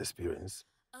past experience?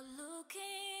 A look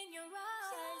in your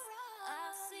eyes,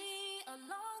 I see a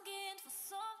longing for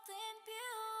something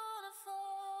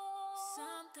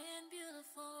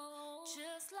beautiful,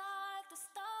 just like the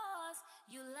stars.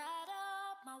 You light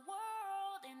up my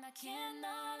world, and I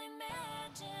cannot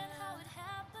imagine how it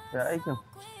happened so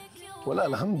quick. Well,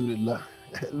 alhamdulillah.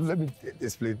 Let me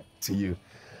explain to you.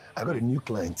 I got a new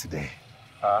client today.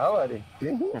 How are they?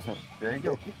 There you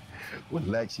go. Well,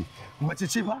 like she,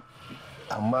 Machichiva,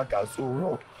 Amaka, so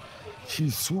wrong.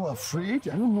 She's so afraid.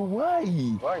 I don't know why.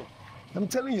 Why? I'm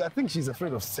telling you, I think she's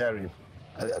afraid of steering.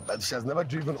 She has never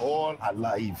driven all her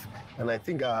life. And I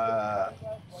think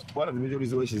one of the major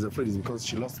reasons why she's afraid is because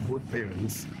she lost both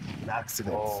parents in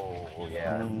accidents. Oh,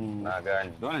 yeah.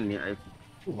 Don't need it.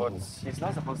 But she's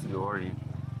not supposed to be worried.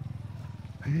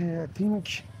 Yeah, I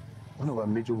think one of her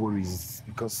major worries is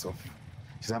because of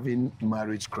she's having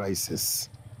marriage crisis.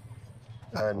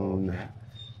 And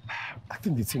I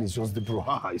think the thing is just the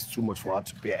brouhaha is too much for her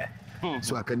to bear.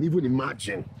 So I can even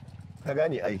imagine. But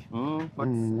I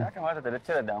come out of the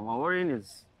lecture that my worrying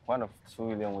is one of 2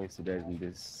 million ways to die in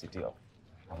this city of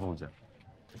Abuja.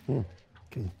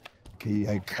 Okay,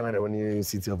 I can't run in the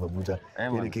city of Abuja.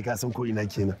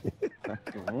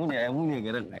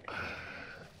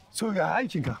 So ya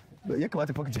aikinka ya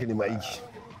kamata fa ka cika neman aiki.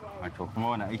 Wato kuma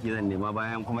wani aiki zan nema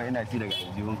bayan kuma ina ci daga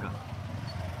aljihunka.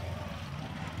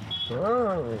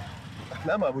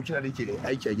 Na ma abokina da yake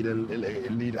aiki a gidan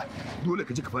leda. Dole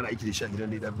ka je ka fara aiki da shi a gidan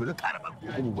leda. Ba zan ƙara ba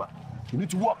ku ba. You need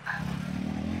to work.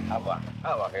 Haba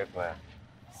kai kuma.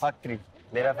 Factory,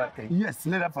 leather factory. Yes,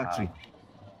 leather factory.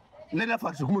 Leather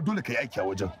factory kuma dole ka yi aiki a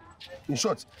wajen. In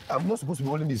short, I'm not supposed to be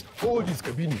holding this. Hold this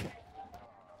cabini.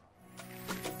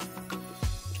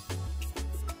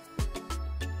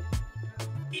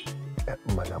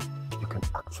 Madam, you can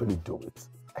actually do it.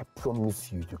 I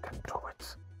promise you, you can do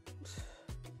it.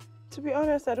 To be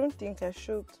honest, I don't think I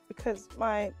should because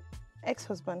my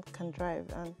ex-husband can drive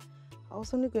and I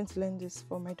was only going to learn this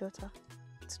for my daughter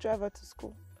to drive her to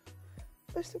school.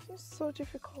 But it's looking so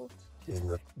difficult. It's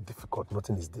not difficult.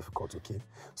 Nothing is difficult, okay?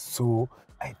 So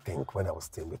I think when I was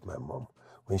staying with my mom,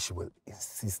 when she will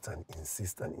insist, I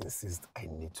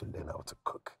need to learn how to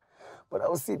cook. But I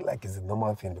would see it like it's a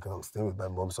normal thing because I'm staying with my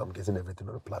mom, so I'm getting everything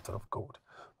on a platter of gold.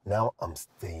 Now I'm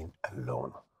staying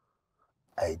alone.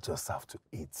 I just have to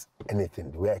eat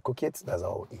anything. The way I cook it, that's how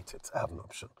I'll eat it. I have no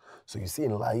option. So you see,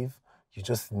 in life, you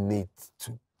just need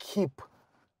to keep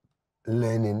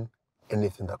learning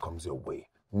anything that comes your way.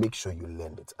 Make sure you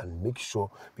learn it and make sure,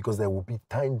 because there will be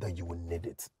time that you will need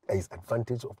it. There is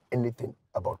advantage of anything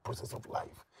about process of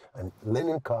life. And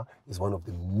learning car is one of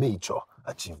the major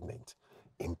achievements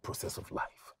in process of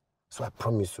life. So I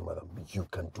promise you, madam, you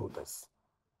can do this.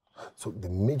 So the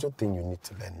major thing you need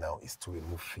to learn now is to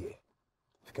remove fear.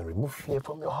 If you can remove fear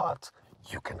from your heart,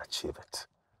 you can achieve it.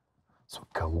 So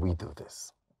can we do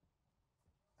this?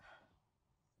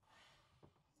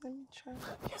 Let me try.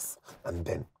 Yes. And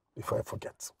then, before I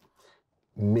forget,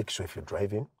 make sure if you're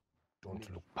driving, don't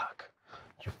look back.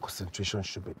 Your concentration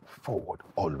should be forward,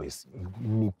 always. You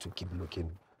need to keep looking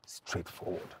straight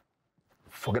forward.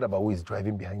 Forget about who is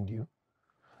driving behind you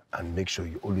and make sure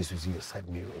you're always using your side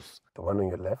mirrors. The one on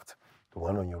your left, the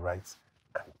one on your right,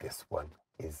 and this one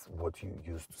is what you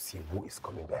use to see who is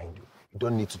coming behind you. You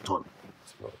don't need to turn.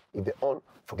 You know, if they're on,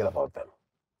 forget about them.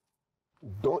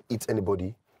 Don't eat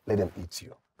anybody, let them eat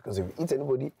you. Because if you eat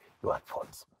anybody, you're at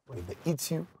fault. But if they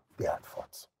eat you, they're at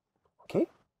fault. Okay?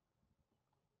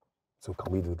 So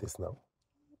can we do this now?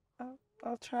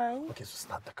 I'll try. Okay, so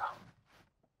start the car.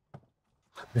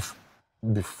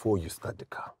 Before you start the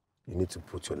car, you need to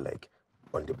put your leg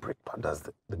on the brake pad. That's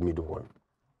the middle one.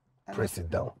 Press it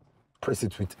down. Press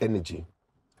it with energy.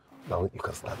 Now you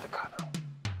can start the car now.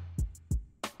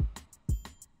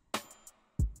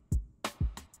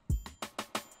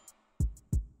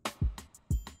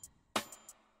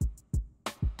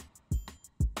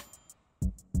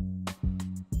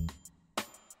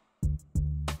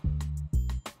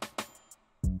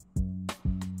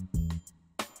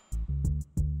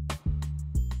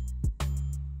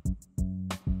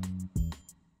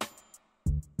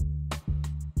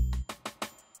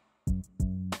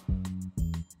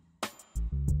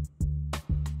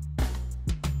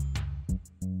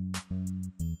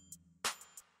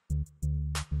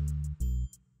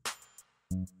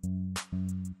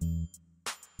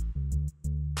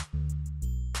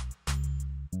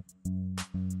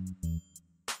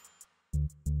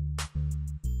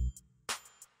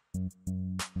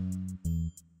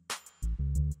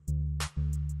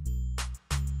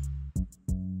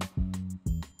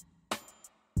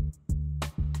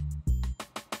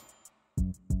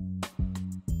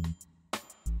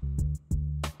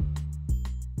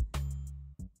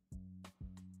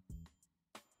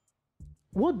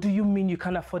 What do you mean you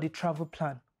can't afford a travel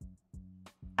plan?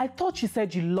 I thought you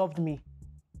said you loved me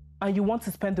and you want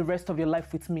to spend the rest of your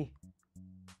life with me.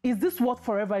 Is this what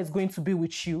forever is going to be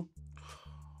with you?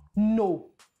 No,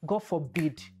 God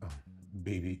forbid.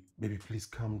 Baby, please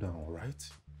calm down, all right?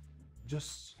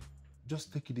 Just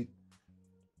take it.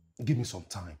 Give me some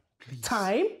time, please.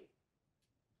 Time?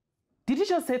 Did you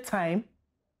just say time?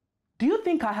 Do you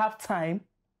think I have time?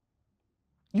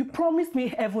 You promised me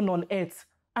heaven on earth.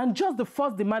 And just the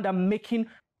first demand I'm making,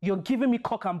 you're giving me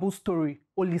cock and bull story,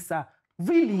 Olisa.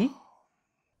 Really?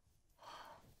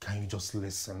 Can you just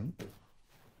listen?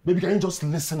 Baby, can you just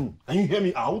listen? Can you hear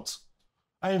me out?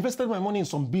 I invested my money in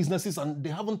some businesses and they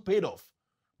haven't paid off.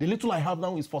 The little I have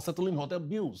now is for settling hotel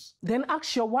bills. Then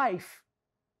ask your wife.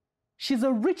 She's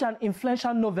a rich and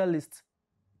influential novelist.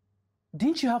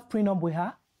 Didn't you have prenup with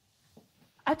her?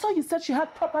 I thought you said she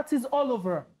had properties all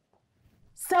over.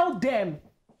 Sell them.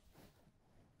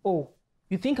 Oh,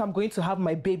 you think I'm going to have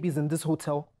my babies in this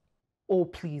hotel? Oh,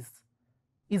 please.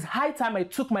 It's high time I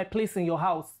took my place in your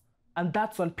house, and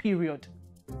that's on period.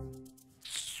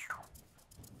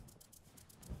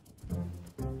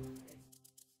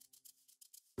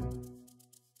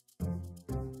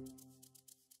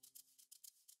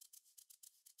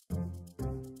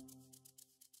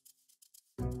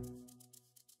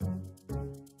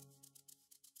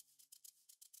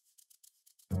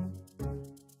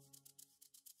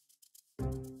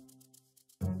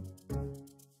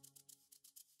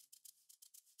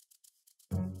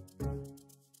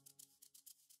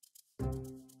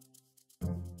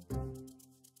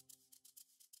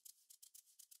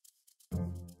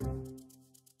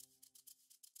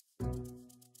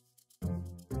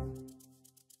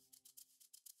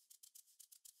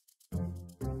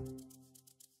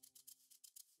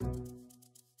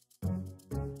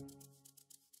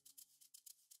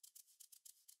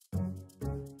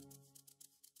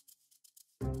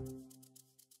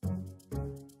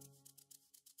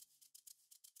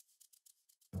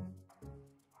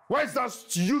 Where's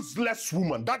that useless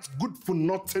woman? That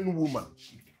good-for-nothing woman?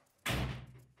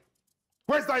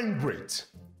 Where's that ingrate?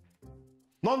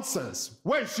 Nonsense.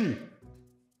 Where is she?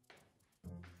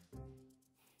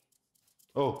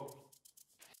 Oh.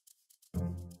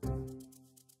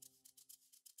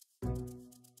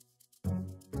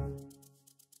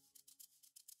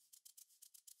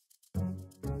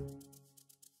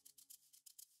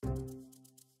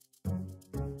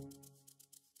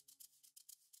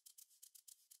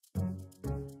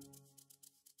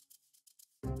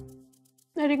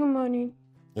 Daddy, good morning.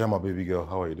 Yeah, my baby girl,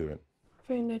 how are you doing?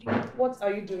 Fine, Daddy. What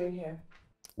are you doing here?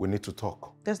 We need to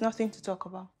talk. There's nothing to talk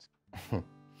about.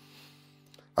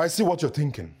 I see what you're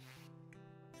thinking.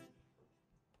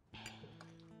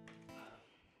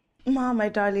 Ma, my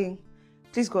darling,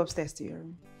 please go upstairs to your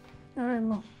room. All right,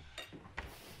 Mom.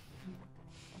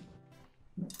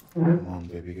 Come on,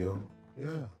 baby girl. Yeah.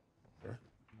 Right.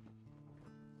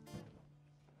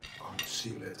 I'll see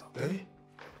you later, okay?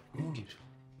 Good.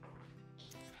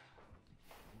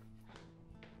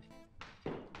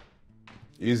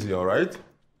 Easy, all right?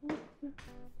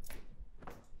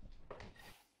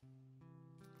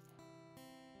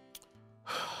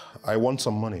 I want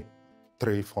some money.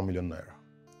 4 million naira.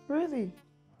 Really?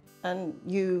 And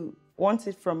you want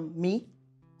it from me?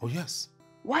 Oh, yes.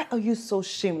 Why are you so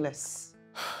shameless?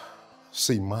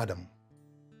 See, madam,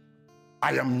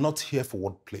 I am not here for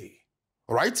wordplay,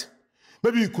 all right?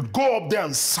 Maybe you could go up there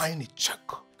and sign a check.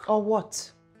 Or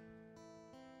what?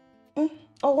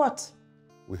 Or what?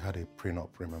 We had a prenup,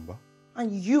 remember?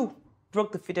 And you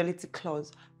broke the fidelity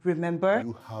clause, remember?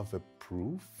 You have a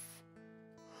proof?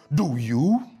 Do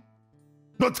you?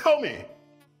 No, tell me.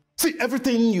 See,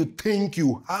 everything you think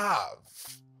you have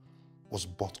was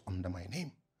bought under my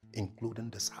name, including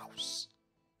this house.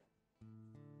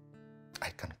 I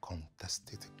can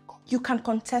contest it in court. You can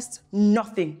contest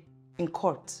nothing in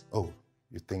court. Oh,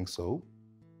 you think so?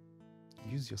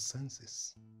 Use your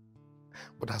senses.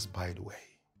 But that's by the way.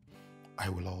 I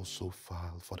will also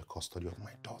file for the custody of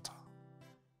my daughter.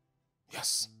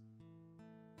 Yes.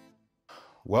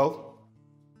 Well,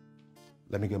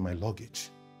 let me get my luggage.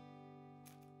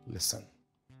 Listen,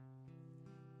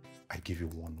 I give you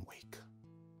 1 week.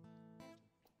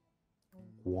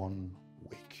 1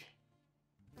 week.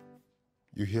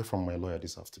 You hear from my lawyer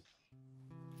this afternoon.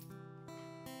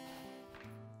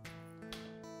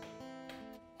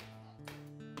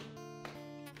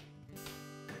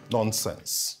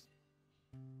 Nonsense.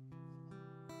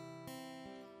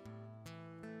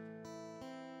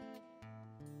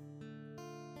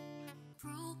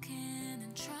 Broken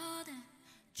and trodden,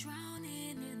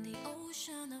 drowning in the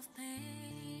ocean of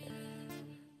pain.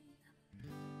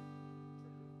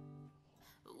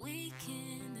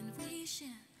 Weakened and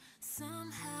reaching,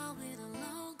 somehow it'll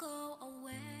all go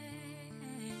away.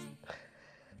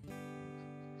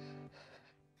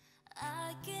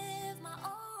 I give my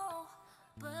all,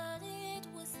 but it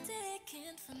was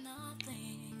taken for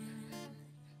nothing.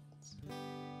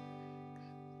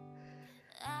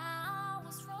 I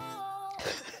was wrong.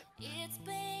 It's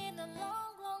been a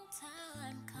long, long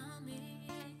time coming.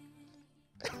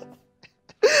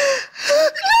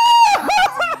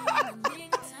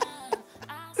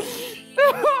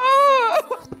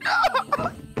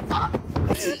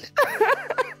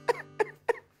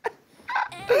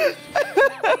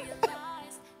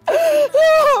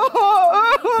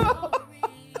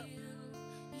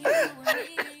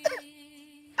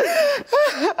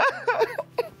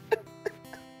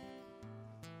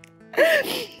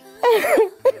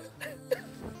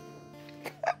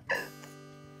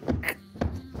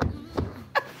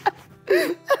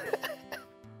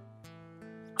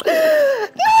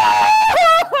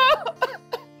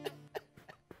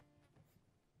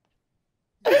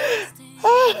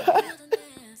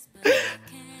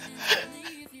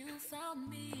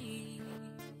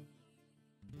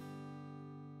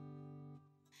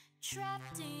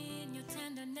 Trapped in your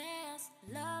tenderness,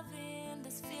 loving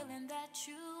this feeling that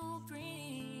you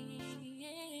bring.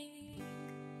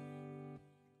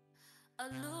 A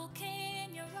look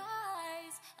in your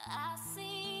eyes, I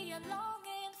see a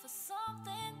longing for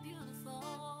something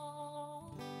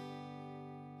beautiful.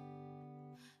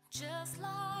 Just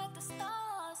like the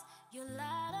stars, you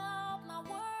light up my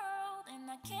world, and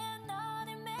I cannot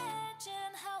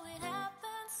imagine how it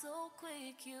happened so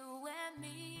quick, you and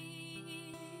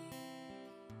me.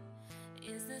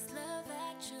 Is this love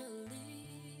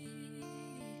actually?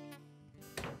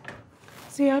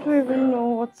 See, I don't even know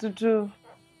what to do.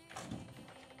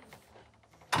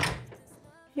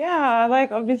 Yeah,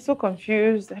 like, I've been so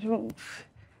confused.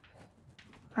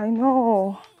 I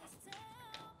know.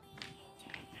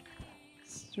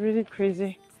 It's really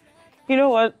crazy. You know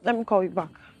what? Let me call you back.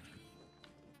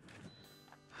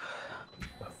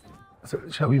 So,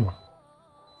 shall we, ma?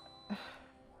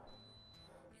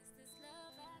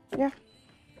 Yeah.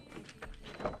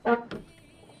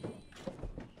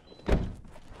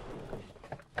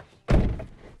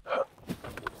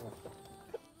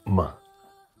 Ma,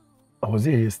 I was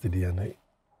here yesterday and I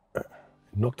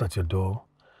knocked at your door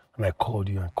and I called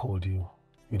you and called you.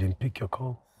 You didn't pick your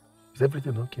call. Is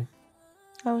everything okay?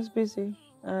 I was busy.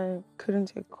 I couldn't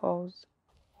take calls.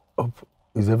 Oh,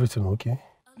 is everything okay?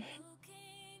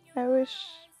 I wish.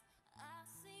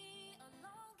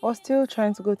 I was still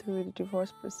trying to go through with the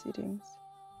divorce proceedings.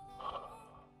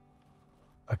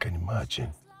 I can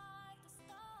imagine.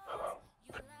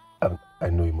 I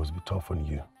know it must be tough on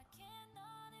you.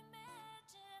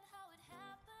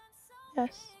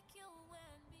 Yes.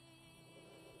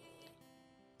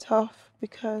 Tough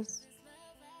because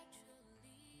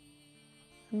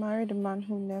I married a man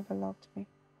who never loved me.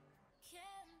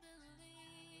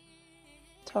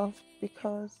 Tough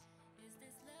because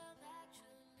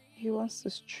he wants to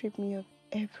strip me of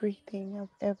everything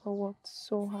I've ever worked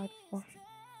so hard for.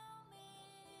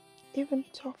 Even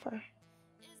tougher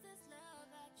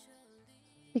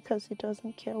because he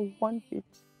doesn't care one bit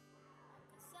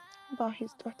about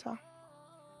his daughter.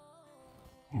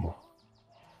 Mo,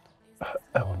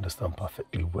 I understand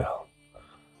perfectly well,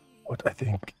 but I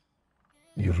think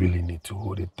you really need to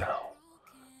hold it down.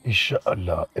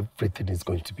 Inshallah, everything is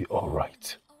going to be all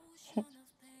right.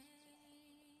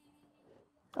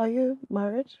 Are you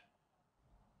married?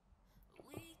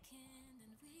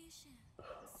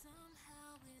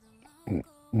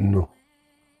 No.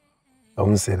 I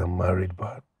won't say I'm married,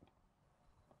 but...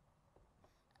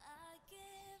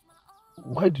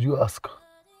 Why did you ask?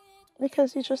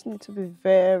 Because you just need to be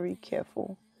very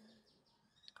careful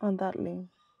on that lane.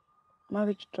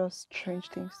 Marriage does strange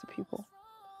things to people.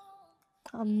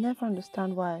 I'll never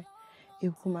understand why a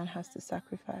woman has to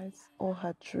sacrifice all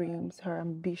her dreams, her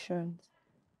ambitions,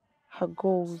 her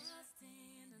goals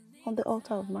on the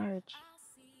altar of marriage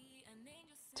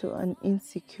to an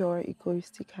insecure,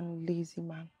 egoistic, and lazy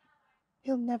man.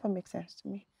 He'll never make sense to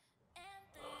me.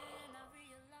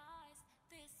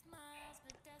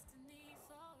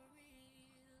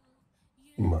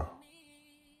 Ma,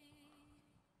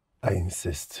 I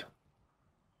insist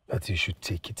that you should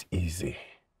take it easy.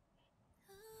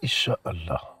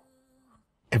 Inshallah,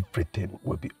 everything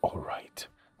will be all right.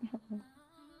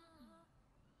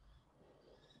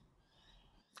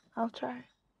 I'll try.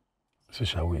 So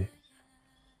shall we?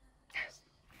 Yes.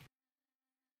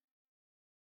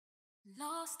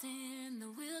 Lost in the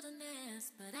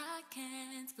wilderness, but I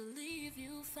can't believe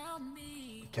you found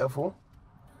me. Careful.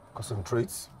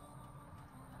 Concentrate.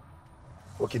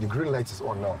 Okay, the green light is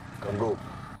on now. You can go.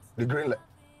 The green light.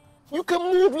 You can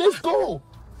move. Let's go.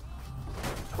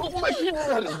 Oh my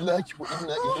God.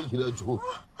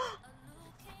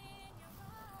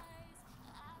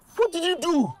 What did you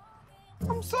do?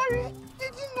 I'm sorry.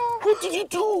 Did you know? What did you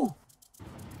do?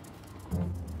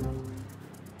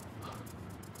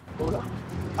 Oga,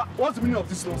 what's the meaning of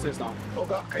this nonsense now?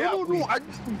 Oga, no,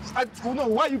 I don't know.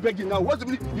 Why are you begging now? What's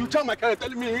the meaning? You jam my car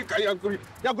telling me you're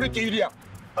going to kill you.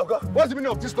 Oga, what's the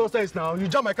meaning of this nonsense now? You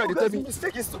jam my car, they tell me.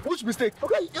 Mistake is... Which mistake?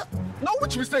 Okay, yeah. No,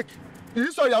 which mistake? Is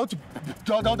this sorry down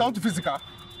to physical?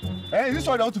 Eh, is this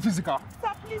sorry down to physical?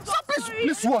 Sir, please, Sir,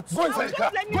 please what? Go inside the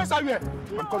car. Go inside where?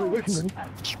 No. I'm coming, wait.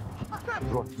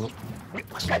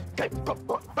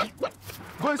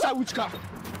 Go inside which car?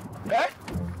 Eh?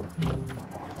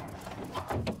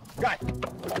 Guy.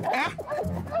 Eh?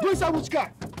 Go inside which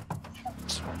car?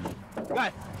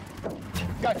 Guy.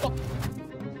 Guy, stop.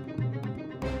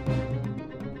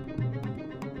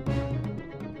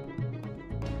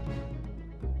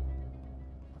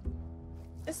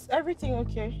 Is everything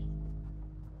okay?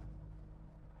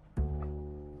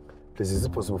 Please, is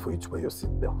it possible for you to wear your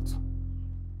seatbelt?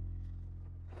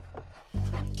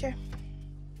 Okay.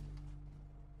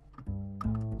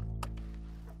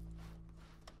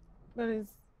 But is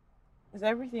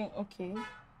everything okay?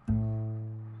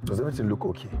 Does everything look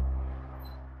okay?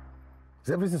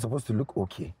 Is everything supposed to look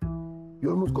okay? You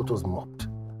almost got us mobbed.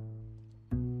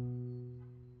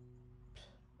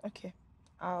 Okay.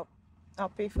 I'll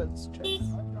pay for the stress.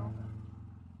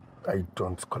 I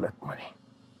don't collect money.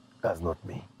 That's not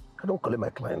me. I don't collect my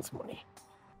clients' money.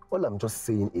 All I'm just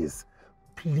saying is,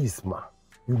 please, ma,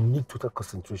 you need total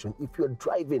concentration. If you're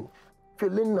driving, if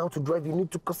you're learning how to drive, you need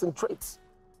to concentrate.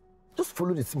 Just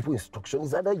follow the simple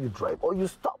instructions. Either you drive or you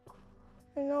stop.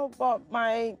 You know, but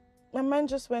my mind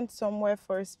just went somewhere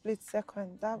for a split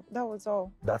second. That was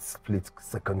all. That split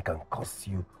second can cost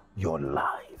you your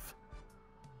life.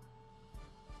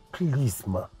 Please,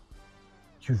 ma,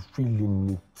 you really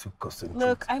need to concentrate.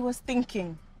 Look, I was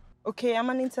thinking. Okay, I'm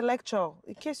an intellectual,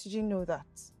 in case you didn't know that.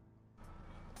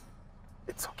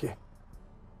 It's okay.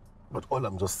 But all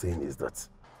I'm just saying is that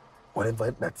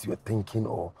whatever that you're thinking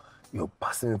or you're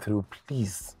passing through,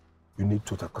 please, you need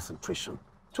total concentration.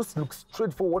 Just look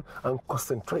straight forward and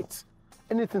concentrate.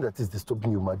 Anything that is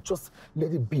disturbing you, man, just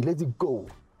let it be, let it go.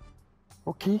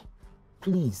 Okay?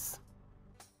 Please.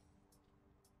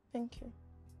 Thank you.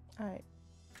 I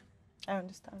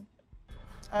understand.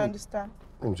 I understand.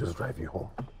 Let me just drive you home.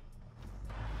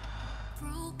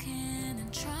 Broken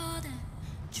and trodden,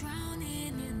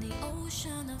 drowning in the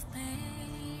ocean of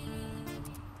pain.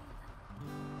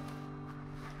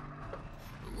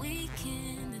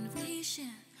 Weakened and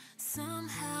reaching,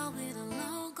 somehow it'll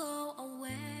all go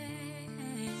away.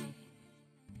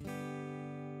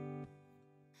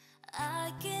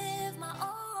 I give my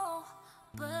all,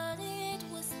 but it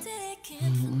was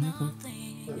taken for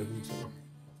nothing.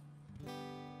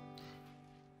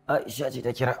 Aisha ce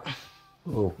ta kira.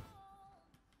 Oh.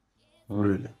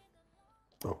 Really?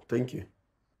 Oh, thank you.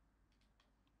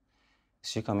 Is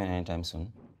she coming anytime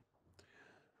soon?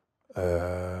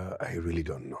 I really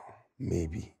don't know.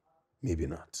 Maybe. maybe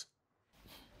not.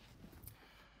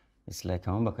 It's like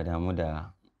I'm baka damu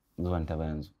da zuwan ta ba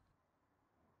yanzu.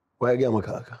 Why ga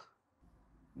maka haka?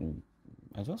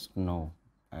 I just know.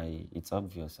 It's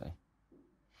obvious.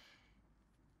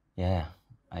 Yeah.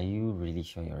 Are you really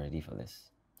sure you're ready for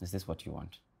this? Is this what you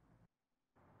want?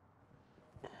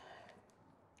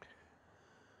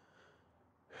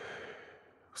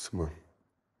 Simon,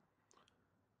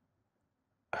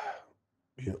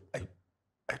 you know,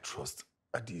 I trust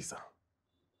Adiza,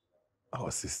 our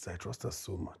sister. I trust her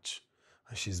so much.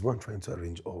 And she's one trying to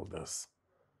arrange all this.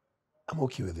 I'm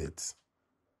okay with it,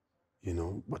 you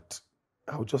know, but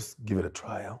I'll just give it a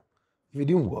trial. If it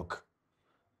didn't work,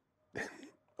 then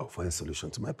I'll find a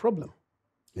solution to my problem.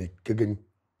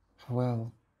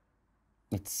 Well,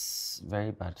 it's very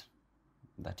bad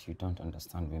that you don't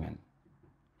understand women.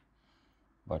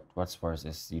 But what's worse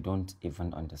is you don't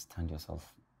even understand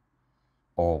yourself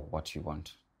or what you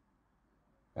want.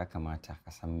 Ya kamata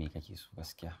ka san me kake so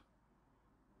gaskiya.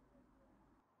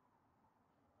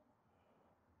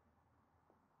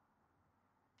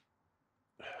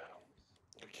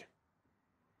 Okay.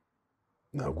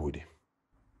 Now, good.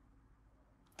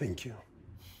 Thank you.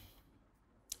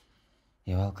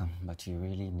 You're welcome, but you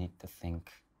really need to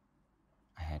think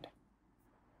ahead.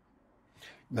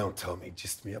 Now tell me,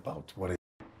 just me about what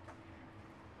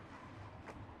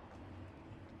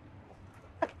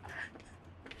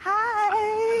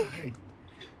Hi. Hi.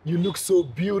 You look so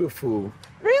beautiful.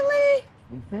 Really?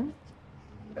 Mm-hmm.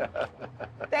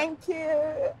 Thank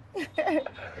you.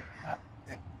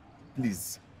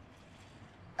 Please,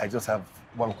 I just have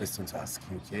one question to ask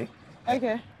you, okay?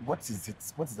 Okay. What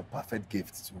is the perfect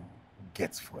gift to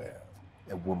get for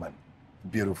a woman?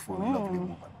 Beautiful, lovely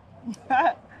woman.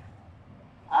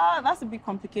 Oh, that's a bit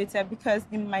complicated because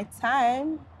in my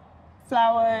time,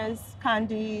 flowers,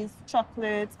 candies,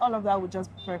 chocolates, all of that would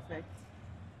just be perfect,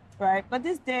 right? But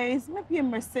these days, maybe a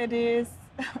Mercedes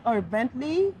or a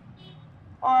Bentley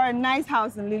or a nice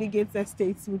house in Lily Gates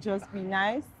Estates would just be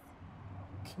nice.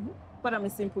 But I'm a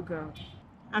simple girl.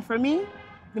 And for me,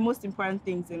 the most important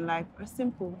things in life are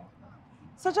simple.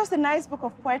 So just a nice book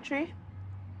of poetry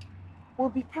will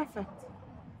be perfect.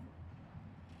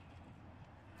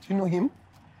 Do you know him?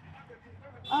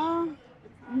 I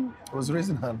was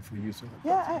raising hand for you, so.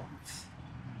 Yeah.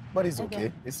 But it's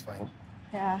okay. It's fine.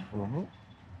 Yeah.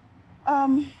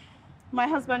 Mm-hmm. My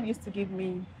husband used to give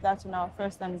me that on our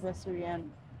first anniversary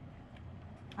and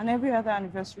every other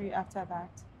anniversary after that.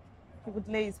 He would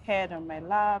lay his head on my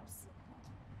laps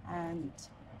and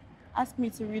ask me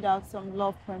to read out some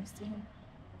love poems to him.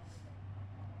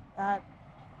 That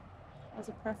was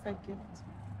a perfect gift.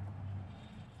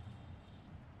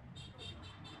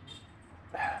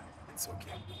 It's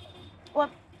okay.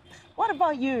 What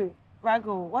about you,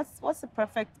 Rago? What's the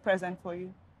perfect present for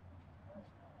you?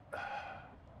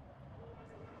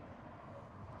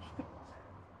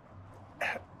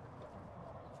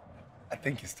 I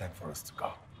think it's time for us to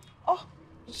go. Oh,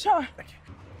 sure. Okay.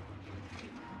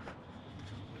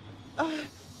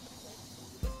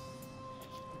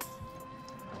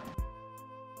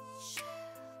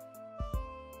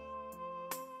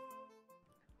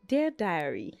 Dear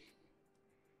Diary,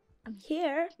 I'm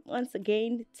here once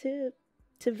again to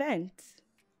vent.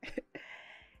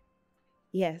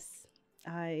 Yes,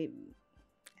 I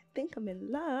think I'm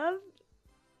in love.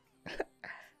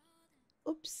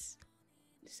 Oops.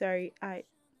 Sorry, I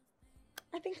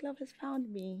think love has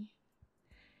found me.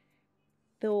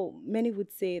 Though many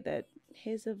would say that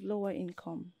he's of lower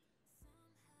income.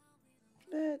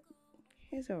 But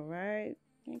he's alright,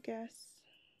 I guess.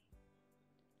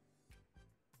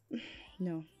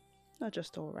 No, not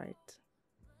just alright.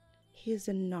 He's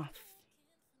enough.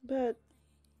 But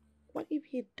what if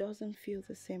he doesn't feel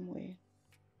the same way?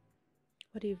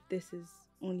 What if this is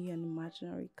only an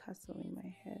imaginary castle in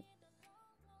my head?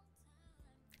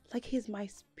 Like he's my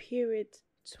spirit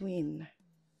twin.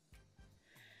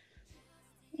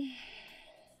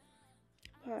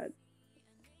 But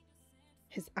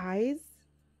his eyes?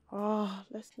 Oh,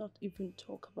 let's not even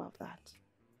talk about that.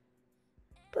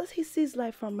 Plus, he sees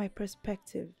life from my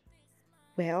perspective.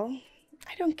 Well,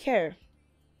 I don't care.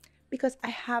 Because I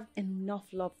have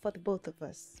enough love for the both of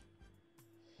us.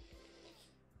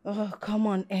 Oh, come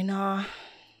on, Enna.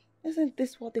 Isn't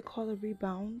this what they call a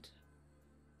rebound?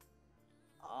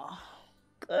 Oh,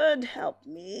 God help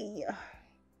me.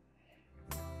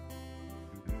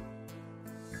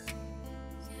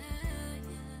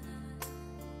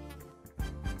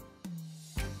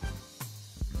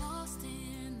 Lost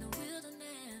in the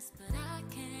wilderness, but I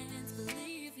can't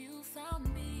believe you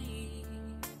found me.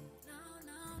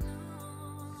 No.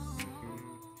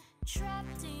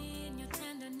 Trapped in your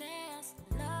tenderness,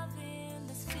 loving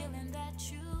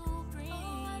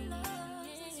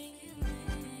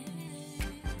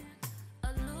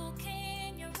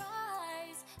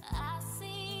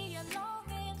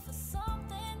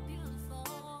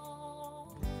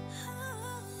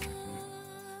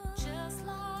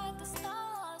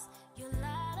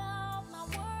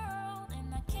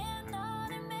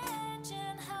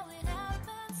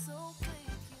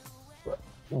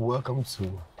welcome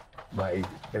to my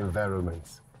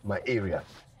environment, my area.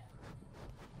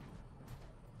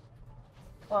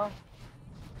 Wow.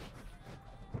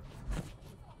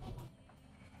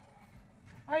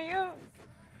 Are you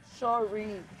sure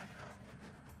we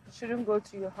shouldn't go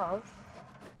to your house?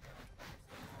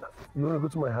 You want to go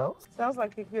to my house? Sounds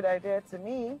like a good idea to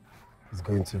me. It's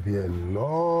going to be a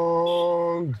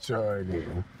long journey.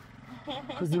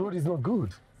 Because the road is not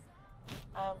good.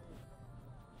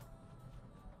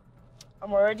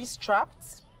 I'm already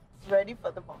strapped, ready for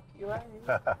the bumpy ride.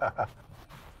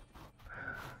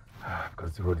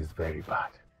 Because the road is very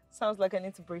bad. Sounds like I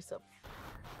need to brace up.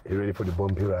 Are you ready for the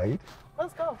bumpy ride?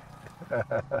 Let's go.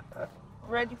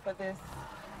 Ready for this.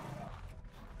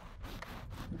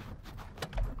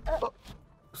 Oh,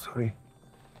 sorry.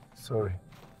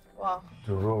 Wow.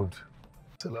 The road.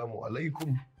 Assalamu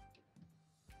alaikum.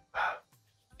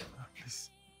 Please.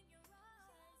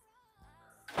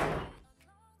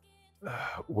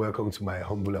 Welcome to my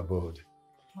humble abode.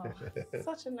 Oh,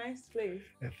 such a nice place.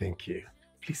 Thank you.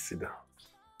 Please sit down.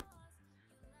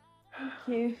 Thank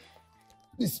you.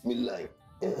 Bismillah.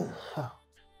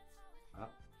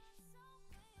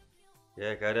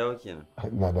 Yeah, ka dawo kenan.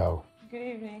 Nadao. Good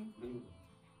evening.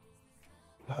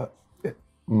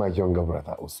 My younger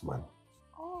brother, Usman.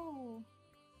 Oh,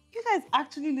 you guys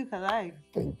actually look alike.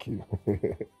 Thank you.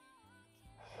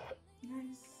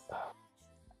 Nice.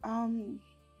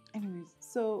 Anyways,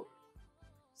 so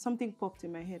something popped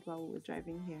in my head while we were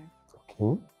driving here.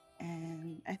 Okay.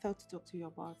 And I thought to talk to you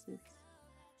about it.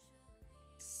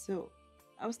 So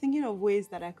I was thinking of ways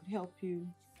that I could help you,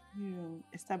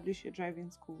 establish your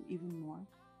driving school even more.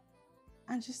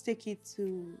 And just take it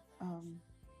to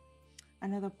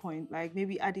another point, like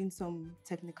maybe adding some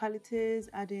technicalities,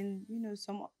 adding,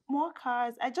 some more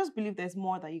cars. I just believe there's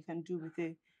more that you can do with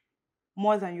it,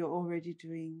 more than you're already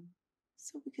doing.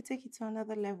 So we could take it to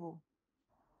another level.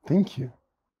 Thank you.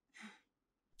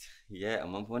 Yeah,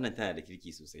 amma fa wannan tana da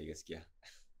kirki sosai gaskiya.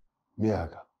 Me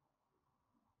haka?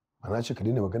 Ana ce ka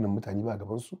daina maganar mutane ba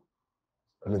gaban su?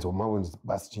 Wannan to ma wanda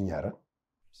ba su jin yaran?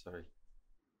 Sorry.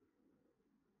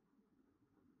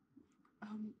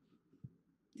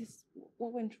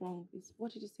 What went wrong?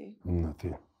 What did you say?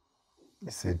 Nothing. I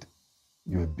said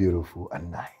you are beautiful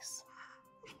and nice.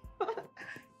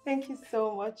 Thank you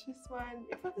so much, Usman.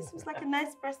 This seems like a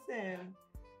nice person.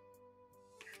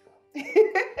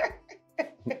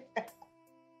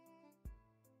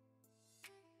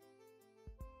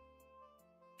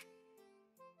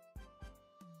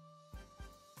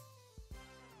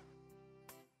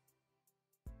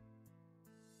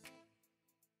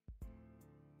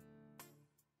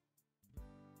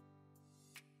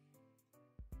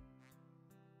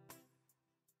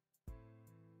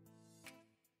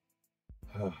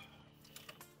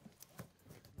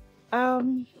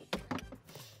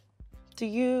 Do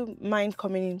you mind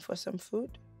coming in for some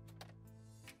food?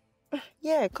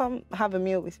 Yeah, come have a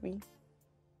meal with me.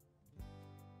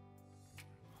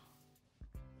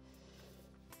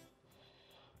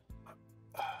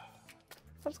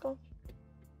 Let's go.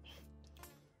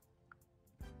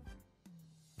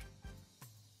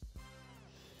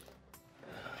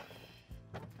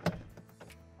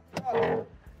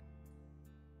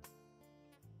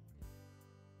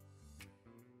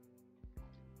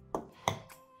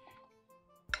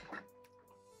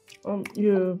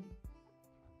 You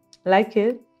like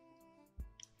it?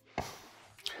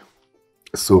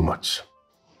 So much.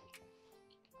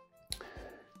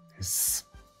 It's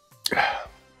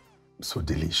so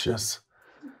delicious.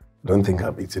 I don't think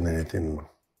I've eaten anything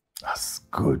as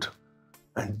good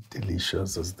and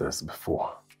delicious as this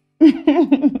before.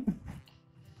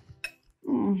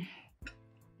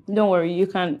 Don't worry, you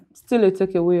can still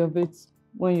take away of it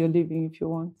when you're leaving if you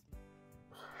want.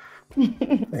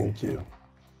 Thank you.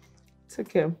 It's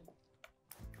okay.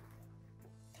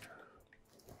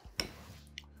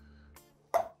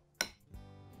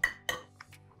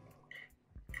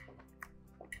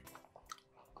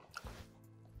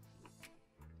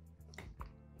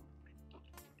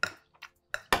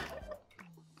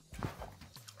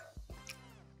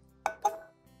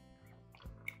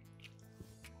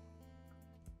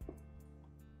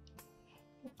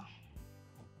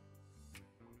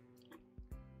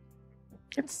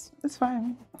 It's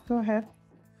fine. Go ahead.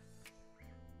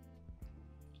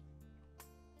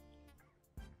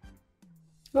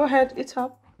 Go ahead, eat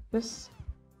up. Yes.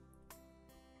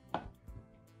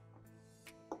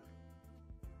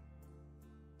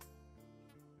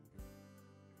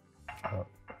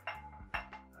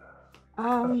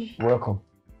 Welcome.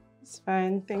 It's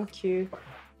fine, thank you.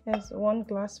 There's one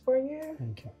glass for you.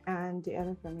 Thank you. And the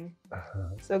other for me.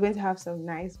 So we're going to have some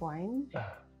nice wine.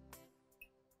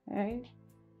 Right?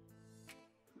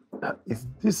 Is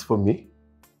this for me?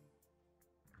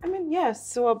 I mean,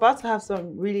 yes. So we're about to have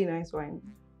some really nice wine.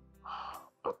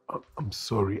 I'm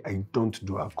sorry, I don't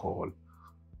do alcohol.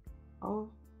 Oh,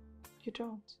 you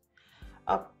don't?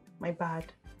 Oh, my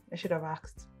bad. I should have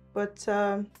asked. But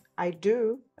I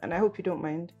do, and I hope you don't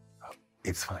mind.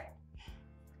 It's fine.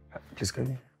 Please, can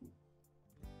you?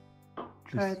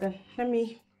 Please. All right, then. Let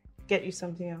me get you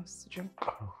something else to drink.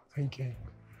 Oh, thank you.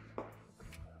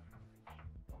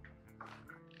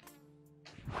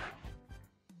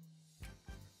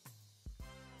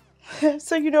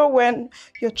 So you know when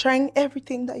you're trying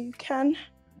everything that you can,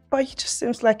 but it just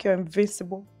seems like you're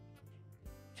invincible.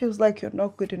 Feels like you're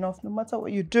not good enough no matter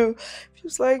what you do.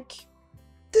 Feels like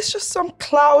there's just some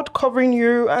cloud covering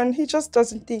you and he just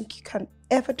doesn't think you can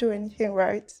ever do anything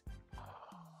right.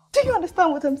 Do you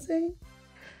understand what I'm saying?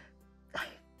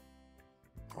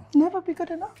 Never be good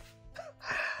enough.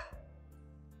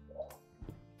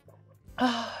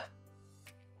 I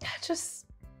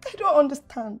don't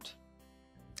understand.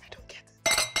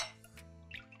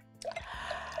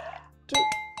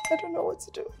 I don't know what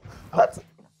to do. But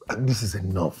this is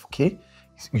enough, okay?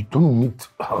 You don't need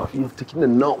to, you've taken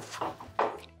enough.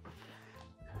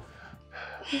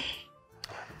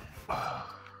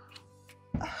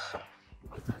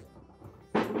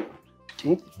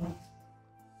 Okay?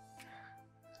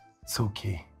 It's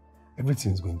okay.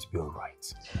 Everything's going to be all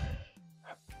right.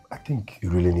 I think you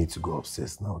really need to go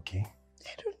upstairs now, okay?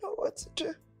 I don't know what to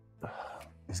do.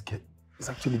 It's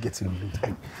actually getting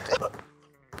late.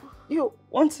 You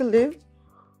want to leave?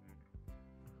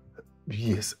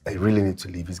 Yes, I really need to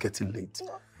leave. It's getting late.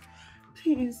 No,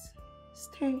 please,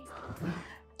 stay.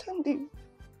 Don't leave.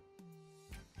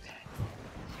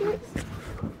 Please.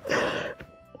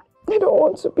 I don't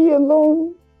want to be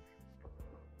alone.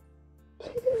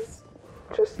 Please,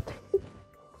 just stay.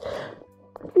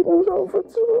 I've been alone for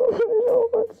too long. I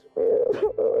don't want to be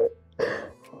alone.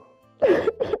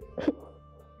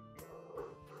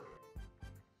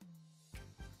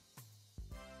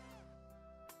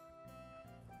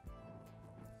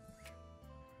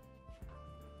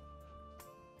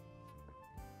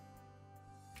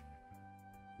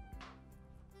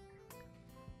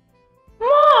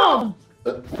 Mom!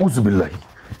 Uzubillahi.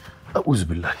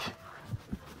 Uzubillahi.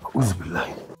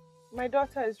 Uzubillahi. My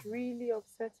daughter is really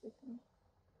upset with me.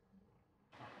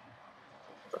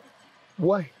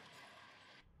 Why?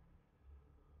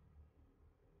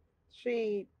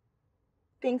 She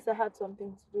thinks I had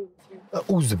something to do with you.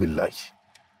 Uzubillahi.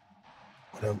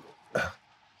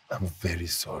 I'm very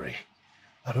sorry.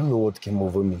 I don't know what came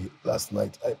over me last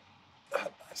night. I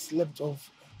slept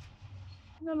off.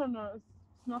 No,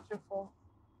 it's not your fault.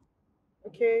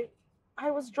 Okay?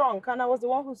 I was drunk and I was the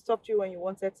one who stopped you when you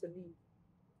wanted to leave.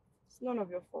 It's none of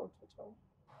your fault at all.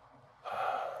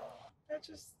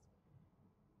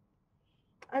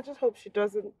 I just hope she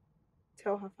doesn't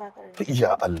tell her father.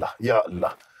 Ya Allah, Ya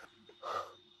Allah.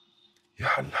 Ya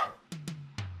Allah.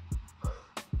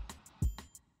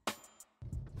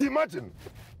 Imagine.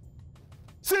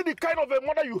 See the kind of a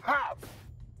mother you have.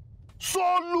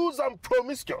 So loose and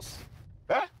promiscuous.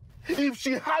 Eh? If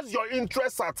she has your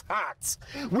interests at heart,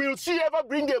 will she ever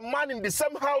bring a man in the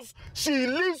same house she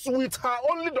lives with her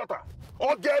only daughter?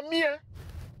 Or get me?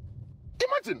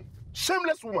 Imagine.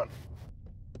 Shameless woman.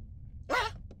 Eh?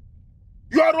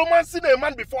 You are romancing a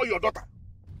man before your daughter.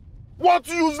 What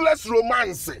useless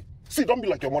romance? See, don't be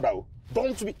like your mother.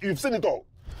 Don't be, you've seen it all.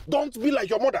 Don't be like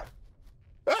your mother.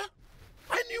 Eh?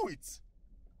 I knew it.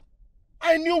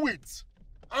 I knew it.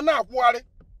 Anna Akwari.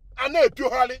 Anna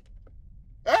Epiohali.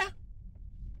 Eh?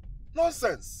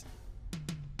 Nonsense.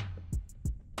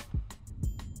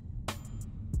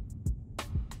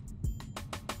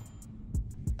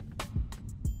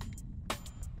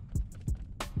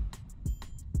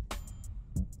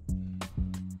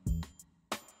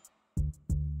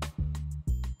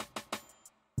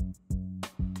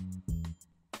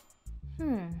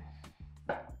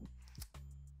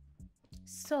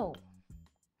 So,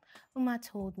 Uma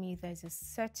told me there's a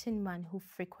certain man who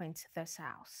frequents this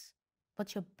house,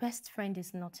 but your best friend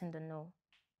is not in the know.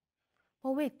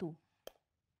 But wait, though.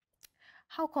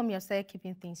 How come you're still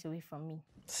keeping things away from me?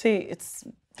 See, it's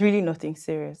really nothing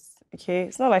serious, okay?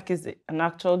 It's not like it's an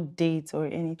actual date or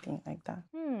anything like that.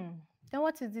 Then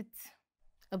what is it?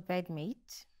 A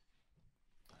bedmate?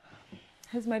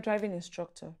 He's my driving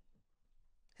instructor.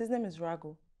 His name is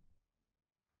Rago.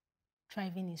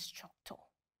 Driving instructor?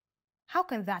 How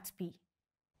can that be?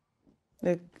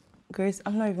 Look, Grace,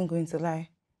 I'm not even going to lie.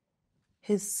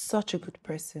 He's such a good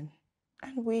person.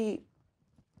 And we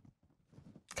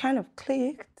kind of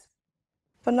clicked,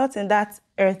 but not in that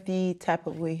earthy type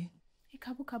of way. You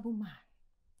Kabu Kabu man.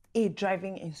 A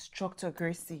driving instructor,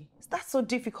 Gracie. That's so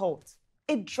difficult.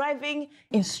 A driving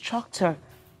instructor.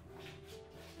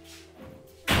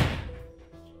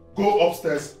 Go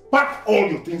upstairs, pack all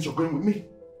your things, you're going with me.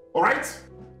 All right?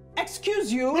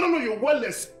 Excuse you? No, you're well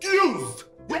excused.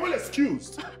 You're well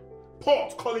excused.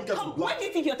 Port calling kettle black. Where do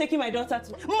you think you're taking my daughter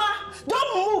to? Ma,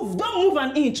 don't move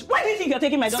an inch. Where do you think you're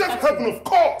taking my daughter Safe to? heaven, of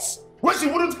course. Where she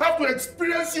wouldn't have to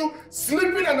experience you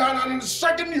sleeping and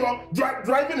shagging your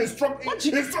driving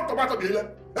instructor about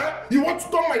You want to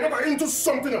turn my daughter into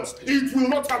something else. It will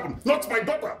not happen. Not my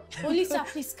daughter. Olisa,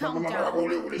 please calm down.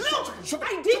 Shut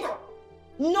I did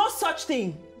no such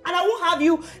thing. And I won't have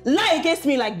you lie against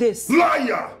me like this.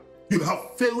 Liar! You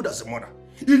have failed as a mother.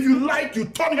 If you like, you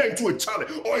turn her into a child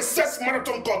or a sex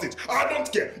marathon cottage. I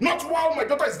don't care. Not while my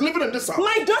daughter is living in this house.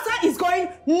 My daughter is going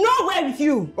nowhere with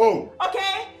you. Oh.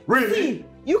 Okay? Really? See,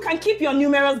 you can keep your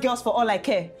numerous girls for all I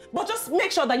care. But just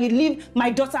make sure that you leave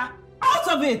my daughter out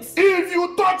of it. If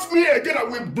you touch me again, I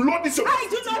will blow this up. I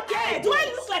do not care. Do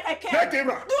I look like I care? Do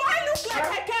I look like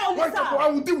I care, Olisa? I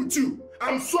will deal with you.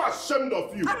 I'm so ashamed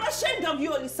of you. I'm ashamed of you,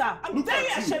 Olisa. I'm very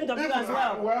ashamed of you as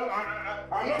well.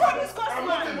 I'm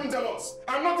not even jealous.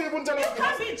 I'm not even jealous. You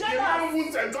can't be jealous. I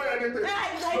won't enjoy anything.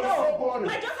 I know.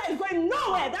 My daughter is going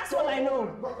nowhere. That's what I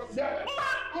know. Ma,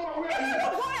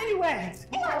 don't go anywhere.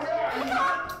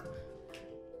 Ma.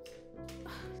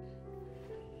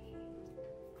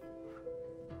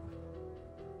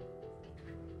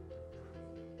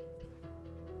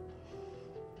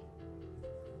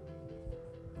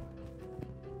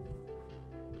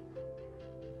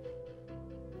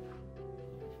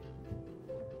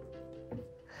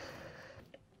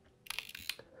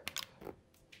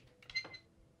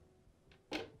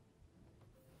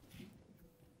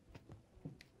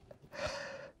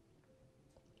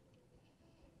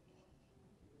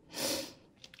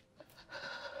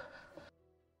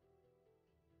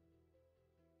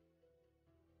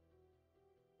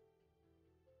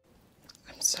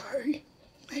 I'm sorry,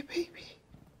 my baby.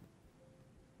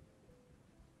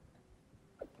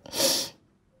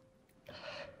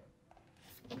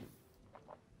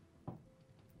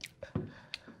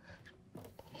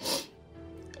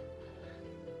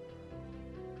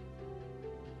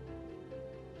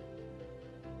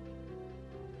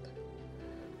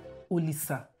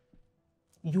 Olisa,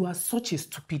 you are such a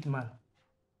stupid man.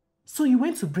 So you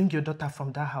went to bring your daughter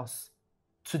from that house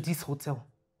to this hotel.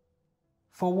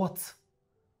 For what?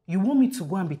 You want me to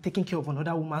go and be taking care of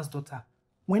another woman's daughter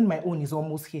when my own is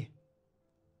almost here?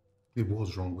 Babe,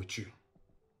 what's wrong with you?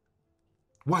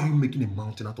 Why are you making a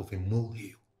mountain out of a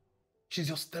molehill? She's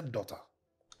your stepdaughter.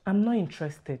 I'm not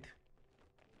interested.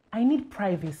 I need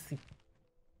privacy.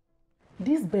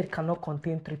 This bed cannot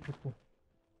contain 3 people.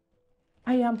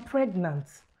 I am pregnant,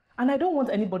 and I don't want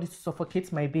anybody to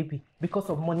suffocate my baby because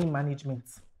of money management.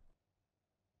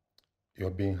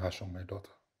 You're being harsh on my daughter.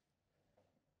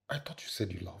 I thought you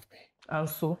said you love me. And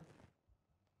so?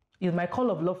 Is my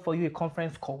call of love for you a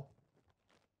conference call?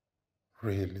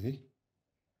 Really?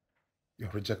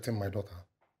 You're rejecting my daughter?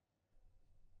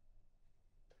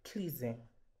 Please,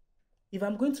 if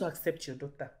I'm going to accept your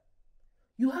daughter,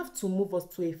 you have to move us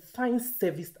to a fine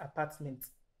serviced apartment.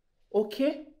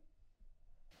 Okay?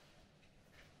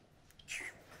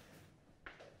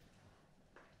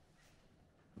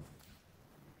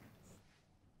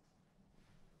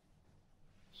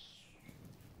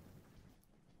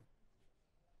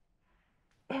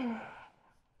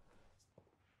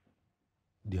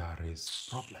 There is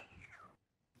problem.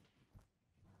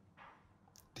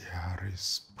 There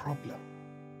is problem.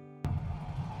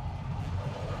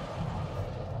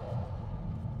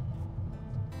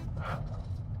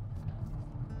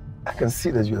 I can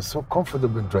see that you are so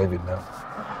comfortable driving now.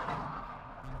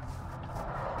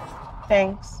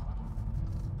 Thanks.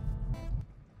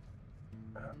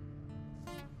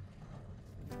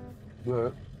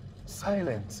 You're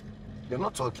silent. You're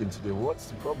not talking today. What's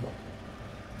the problem?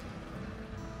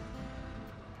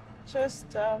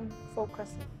 Just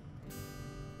focusing.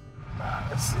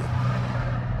 Let's see.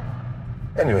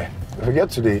 Anyway, if we get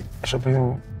to the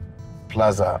shopping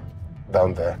plaza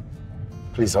down there,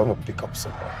 please, I want to pick up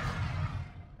someone.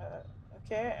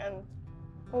 Okay, and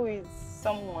who is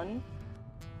someone?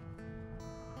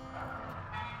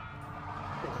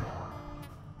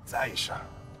 It's Aisha.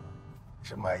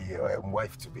 She's my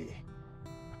wife-to-be.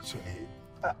 Actually,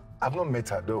 I've not met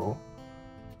her though.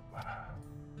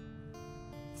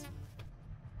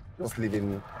 Just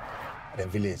living in a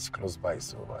village close by,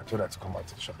 so I told her to come out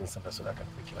to the shopping center so that I can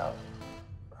pick it out.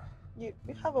 You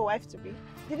have a wife-to-be?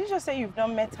 Did you just say you've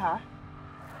not met her?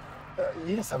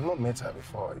 Yes, I've not met her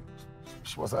before.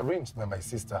 She was arranged by my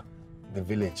sister in the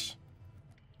village.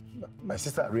 My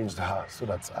sister arranged her so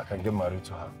that I can get married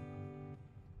to her.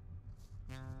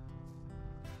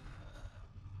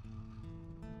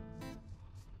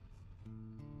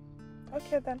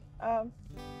 Okay then.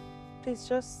 Please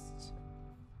just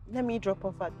let me drop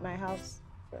off at my house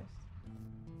first.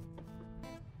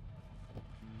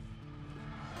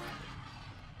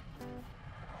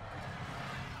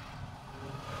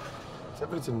 Is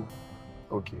everything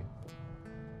okay?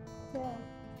 Yeah.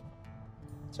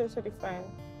 Totally fine.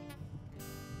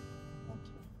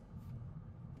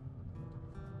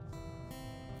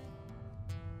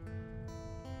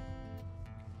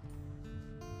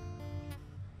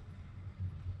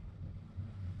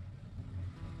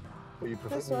 Will you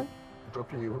prefer This me one?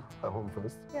 dropping you at home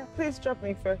first? Yeah, please drop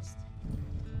me first.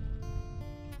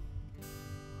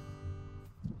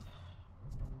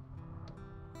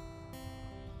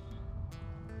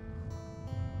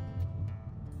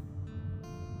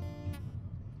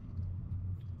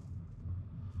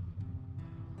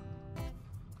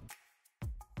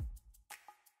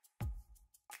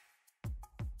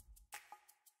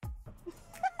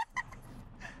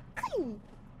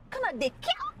 Kana de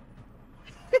kyau.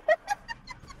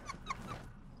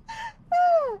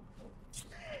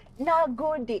 Na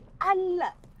gode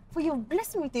Allah for you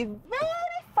blessed me with a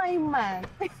very fine man.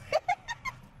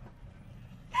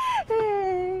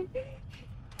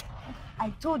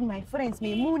 I told my friends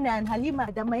Maimuna and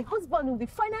Halima that my husband will be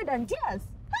finer than theirs.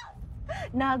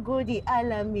 Na gode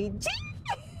Allah me.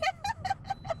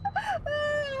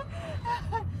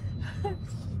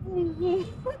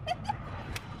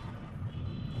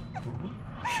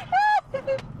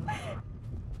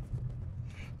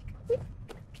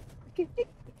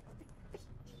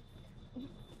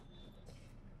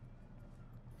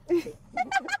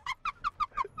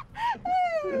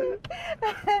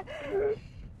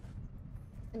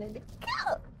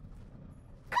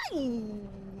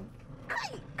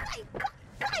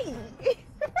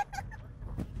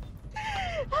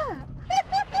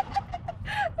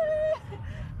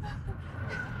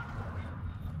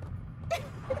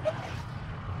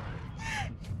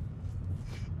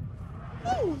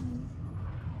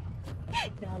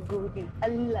 Nagode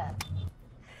Allah.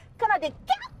 Kana de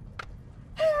kyau.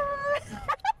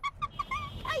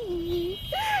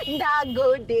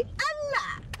 Nagode Allah.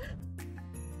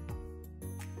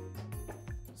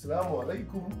 Assalamu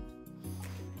alaikum.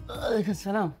 Alaikum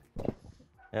salam.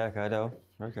 Ya ka dawo?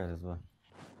 Barka da zuwa.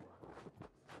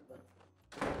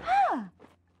 Ha!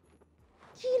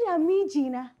 Kira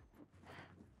mijina.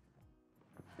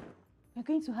 We're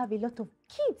going to have a lot of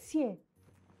kids here.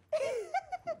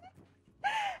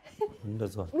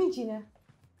 That's what. Mijina,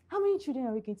 how many children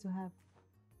are we going to have?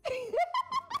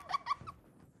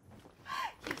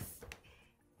 Yes.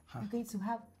 We're going to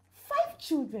have 5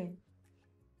 children.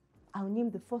 I'll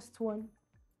name the first one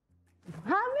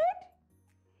Mohammed.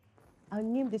 I'll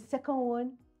name the second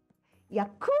one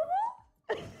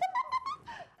Yakubu.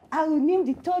 I will name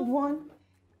the third one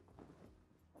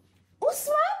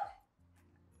Usman.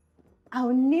 I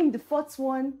will name the fourth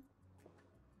one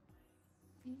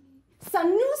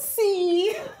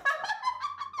Sanusi.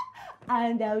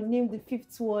 And I'll name the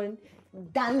fifth one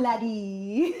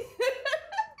Danladi.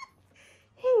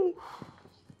 Hey,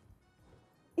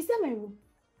 is that my room?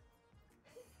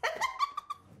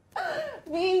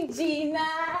 Mijina,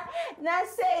 na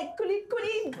say kuli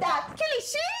kuli da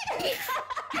kilishi.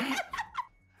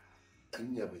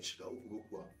 Anya ban shiga uku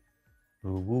kuwa.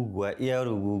 Ruguguwa, iya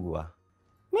ruguguwa.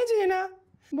 Mijina,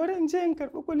 bari in je in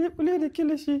karɓi kuli-kuli da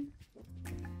kilishi.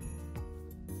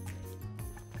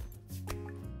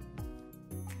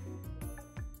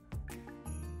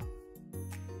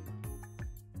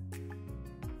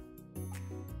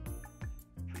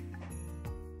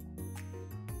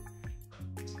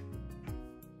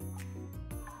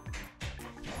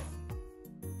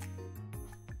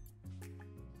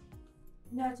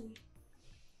 Daddy,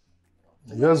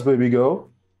 Yes, baby girl.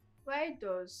 why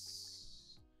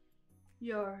does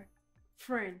your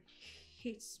friend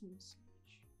hate me so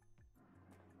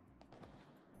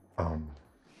much?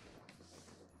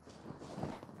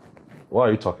 Why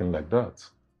are you talking like that?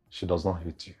 She does not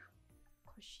hate you.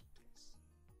 Because she does.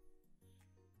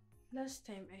 Last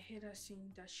time I heard her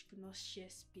saying that she could not share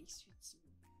space with me.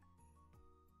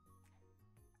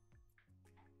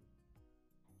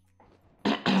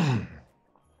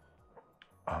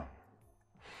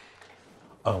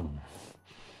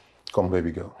 Come,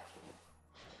 baby girl.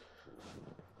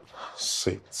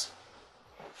 Sit.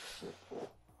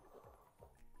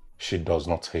 She does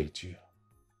not hate you,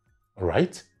 all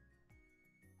right?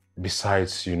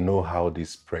 Besides, you know how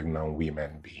these pregnant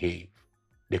women behave.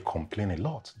 They complain a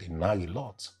lot, they nag a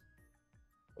lot,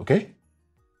 okay?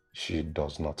 She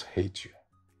does not hate you.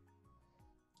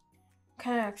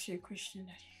 Can I ask you a question,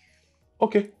 Daddy?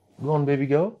 Okay, go on, baby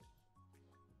girl.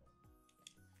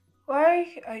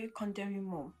 Why are you condemning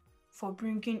Mom for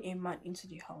bringing a man into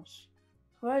the house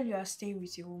while you are staying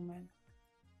with a woman?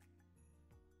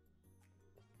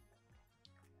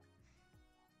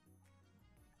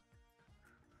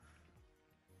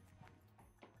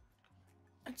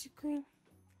 Auntie Queen.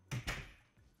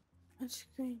 Auntie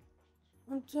Queen,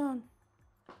 I'm done.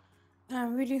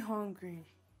 I'm really hungry.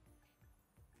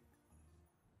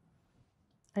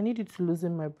 I need you to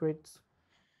loosen my braids.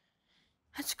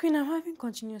 Auntie Queen, I'm having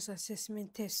continuous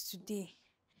assessment tests today.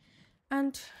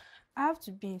 And I have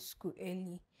to be in school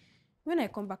early. When I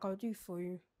come back, I'll do it for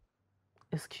you.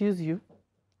 Excuse you?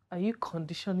 Are you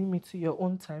conditioning me to your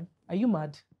own time? Are you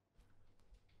mad?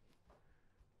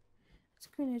 Auntie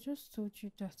Queen, I just told you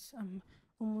that I'm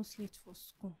almost late for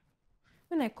school.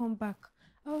 When I come back,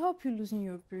 I'll help you loosen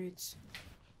your braids.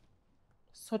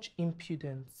 Such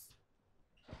impudence.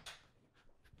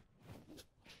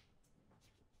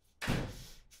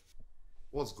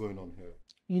 What's going on here?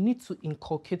 You need to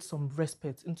inculcate some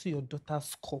respect into your daughter's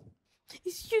skull.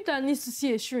 It's you that needs to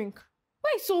see a shrink.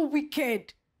 Why so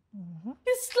wicked? You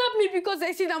slapped me because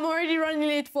I said I'm already running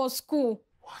late for school.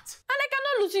 What? And I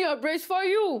cannot loosen your braids for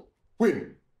you.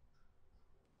 Wait.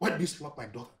 Why did you slap my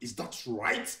daughter? Is that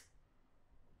right?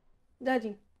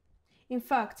 Daddy, in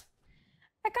fact,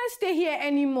 I can't stay here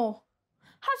anymore.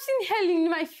 I've seen hell in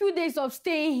my few days of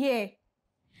staying here.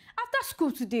 After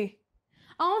school today,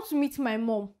 I want to meet my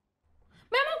mom.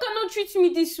 My mom cannot treat me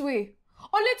this way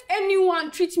or let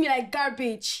anyone treat me like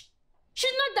garbage.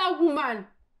 She's not that woman.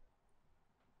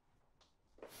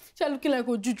 She's looking like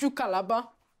a juju calabar.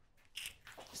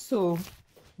 So,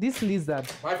 this lizard...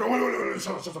 My friend, wait,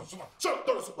 shut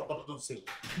up, don't say it.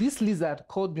 This lizard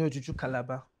called me Ojuju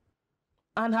Calabar.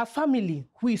 And her family,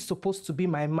 who is supposed to be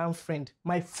my man friend,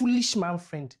 my foolish man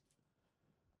friend,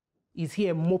 is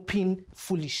here moping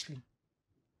foolishly.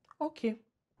 Okay.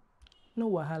 No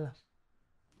wahala.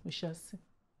 We shall see.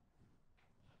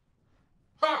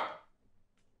 Ha!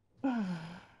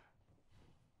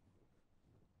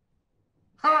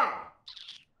 Ha!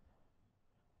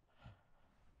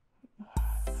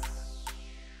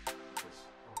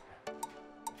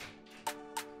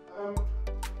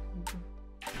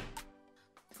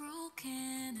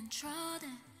 Broken and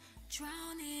trodden,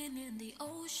 drowning in the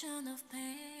ocean of pain.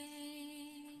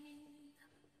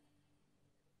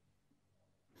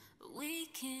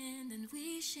 Weakened and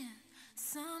wishing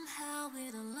somehow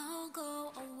it'll all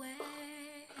go away.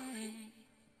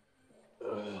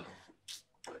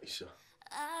 Aisha.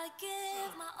 I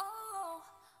gave my all,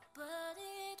 but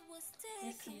it was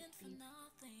taken for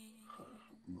nothing.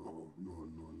 No,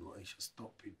 Aisha,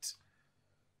 stop it.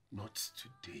 Not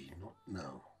today, not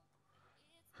now.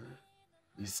 Huh?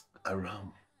 It's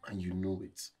Aram, and you know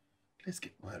it. Let's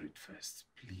get married first,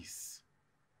 please.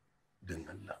 Then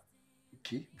Allah,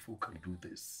 okay? Before we can do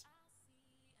this.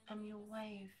 I'm your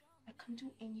wife. I can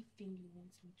do anything you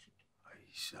want me to do.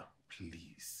 Aisha,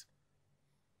 please.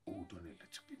 Hold on a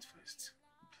little bit first,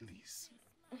 please.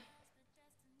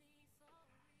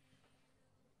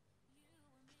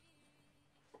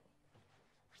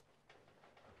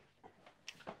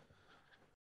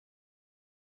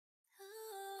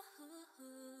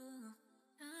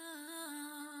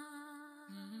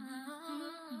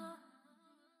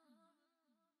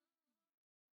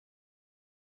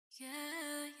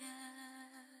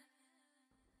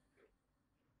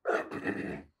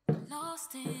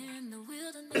 Lost in the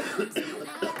wilderness, but I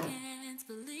can't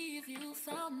believe you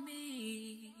found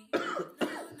me.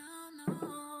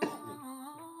 No.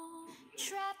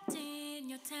 Trapped in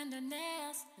your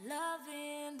tenderness,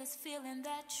 loving this feeling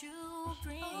that you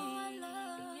bring. Oh, I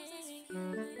love this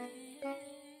feeling.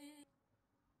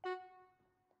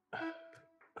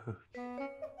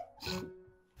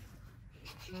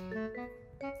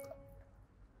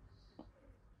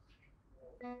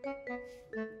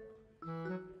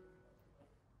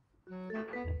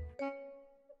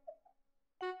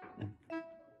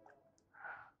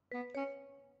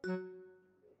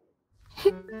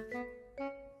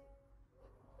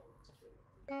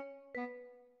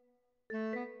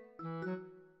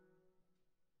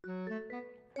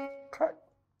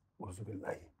 Wasu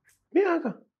billahi. Me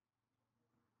haka?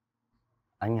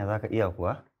 Anya za ka iya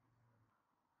kuwa?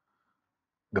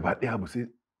 Gaba ɗaya abu sai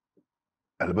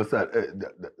albasa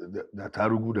da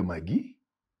tarugu da magi?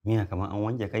 Miya kamar an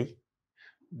wanke kai?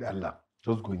 Da Allah,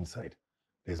 just go inside.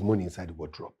 There's money inside the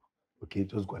wardrobe. Okay,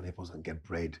 just go and help us and get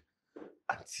bread.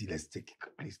 And see, let's take it,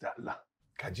 please, da Allah.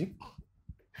 Kaji,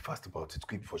 be fast about it,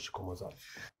 quick before she comes out.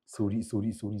 Sorry.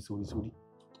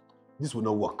 This will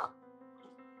not work.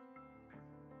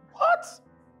 What?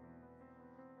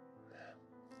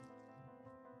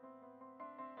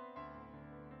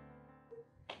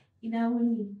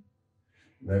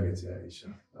 Nugget,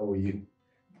 Aisha. How are you?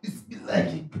 It's been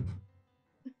like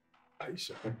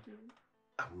Aisha,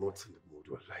 I'm not in the mood.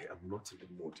 Wallahi, I'm not in the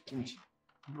mood. Kinji,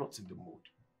 I'm not in the mood.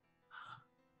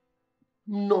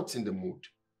 Not in the mood.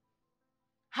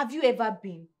 Have you ever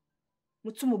been?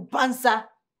 Mutumu Banza.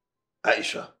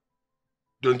 Aisha,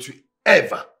 don't you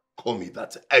ever call me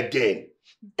that again.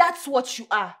 That's what you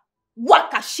are.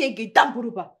 Waka shege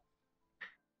damburuba.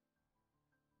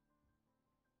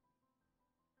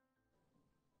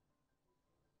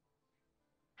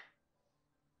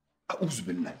 A'udhu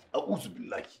billahi. A'udhu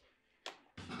billahi.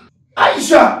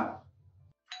 Aisha!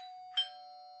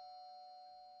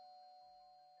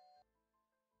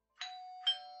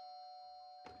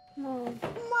 Mom.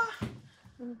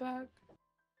 I'm back.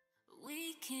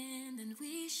 Weekend and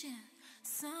wishing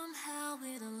somehow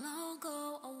it'll all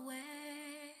go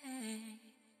away.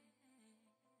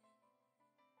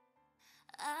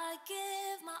 I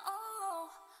give my all,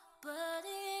 but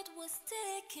it was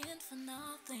taken for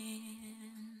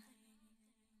nothing.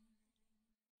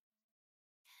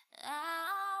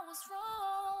 I was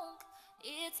wrong.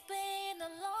 It's been a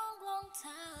long, long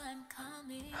time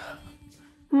coming.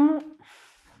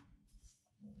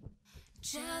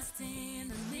 Just in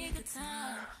the nick of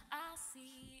time, I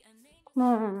see a nigga.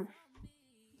 Mom.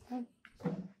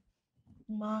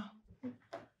 Ma.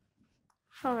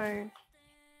 How are you?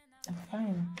 I'm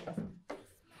fine.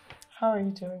 How are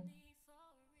you doing?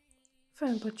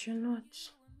 Fine, but you're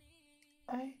not.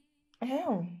 I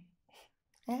am.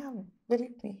 I am.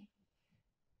 Believe me.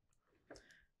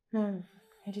 Mom,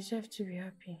 I deserve to be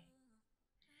happy.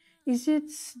 Is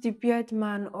it the beard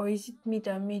man or is it me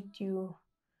that made you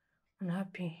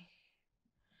unhappy?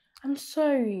 I'm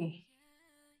sorry.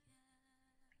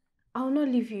 I'll not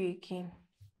leave you again.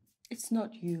 It's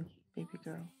not you, baby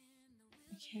girl.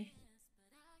 Okay?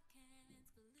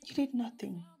 You did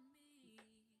nothing.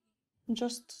 I'm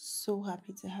just so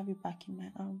happy to have you back in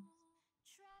my arms.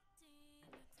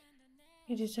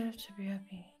 You deserve to be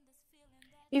happy.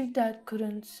 If Dad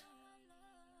couldn't,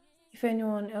 if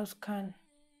anyone else can,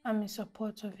 I'm in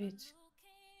support of it.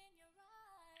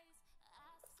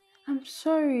 I'm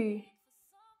sorry.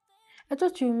 I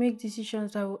thought you would make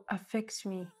decisions that will affect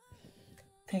me.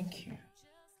 Thank you.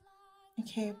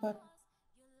 Okay, but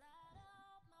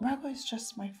Rago is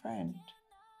just my friend.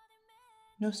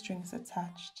 No strings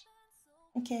attached.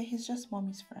 Okay, he's just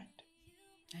mommy's friend.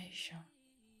 Are you sure?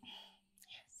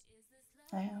 Yes,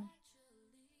 I am.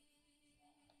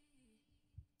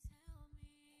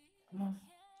 Mom,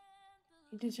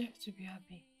 you deserve to be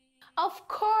happy. Of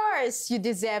course, you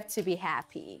deserve to be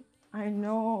happy. I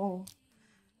know.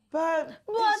 But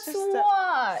But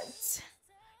what?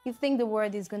 You think the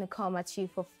world is going to come at you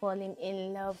for falling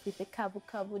in love with a Kabu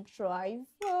Kabu driver?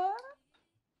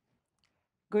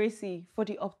 Gracie, for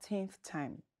the 10th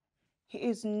time, he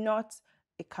is not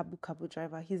a Kabu Kabu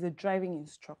driver. He's a driving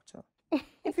instructor.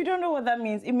 If you don't know what that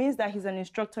means, it means that he's an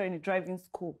instructor in a driving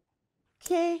school.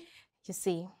 Okay? You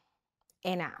see,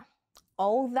 Anna,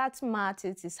 all that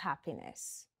matters is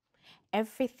happiness.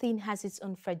 Everything has its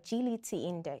own fragility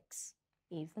index,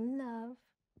 even love.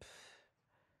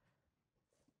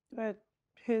 But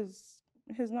he's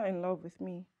not in love with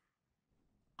me.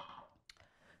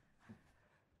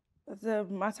 As a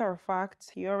matter of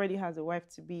fact, he already has a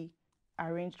wife-to-be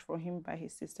arranged for him by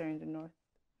his sister in the north.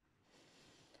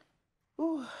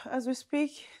 Ooh, as we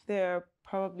speak, they're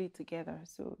probably together.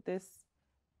 So this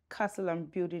castle I'm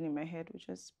building in my head will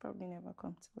just probably never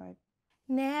come to life.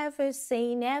 Never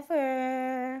say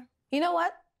never. You know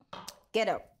what? Get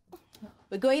up.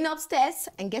 We're going upstairs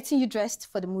and getting you dressed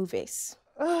for the movies.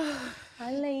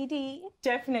 My lady.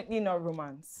 Definitely not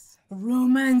romance.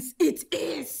 Romance it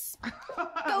is.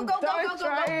 Go, go, go, go, go,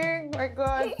 trying. go. My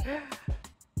God.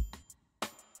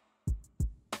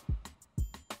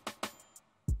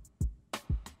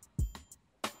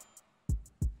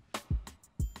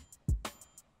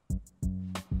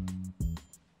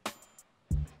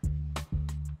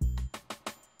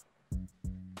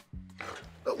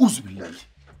 A'udhu billahi.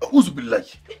 A'udhu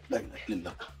billahi. La ilaha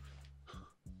illallah.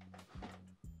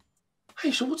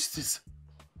 Aisha, what is this?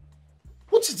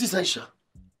 What is this, Aisha?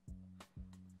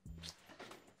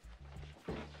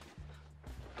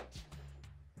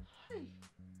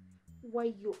 Why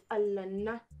you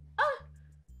alana? Ah!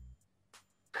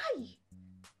 Kai!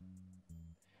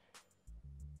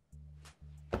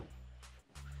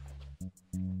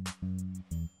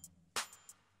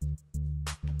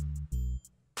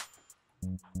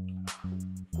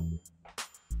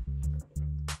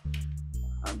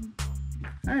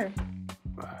 Alright.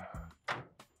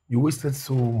 You wasted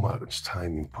so much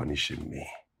time in punishing me.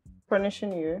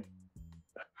 Punishing you?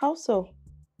 How so?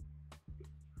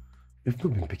 You've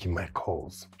not been picking my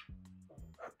calls.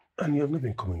 And you have not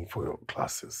been coming for your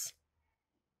classes.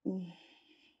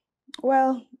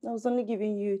 Well, I was only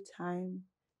giving you time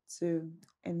to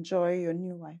enjoy your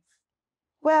new wife.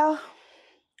 Well,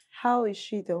 how is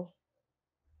she though?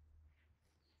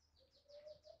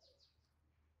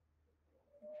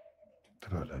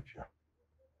 Do not love you.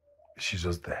 She's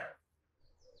just there.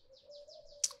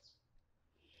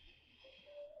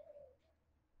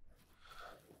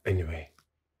 Anyway,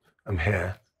 I'm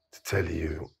here to tell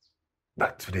you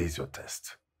that today is your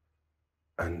test.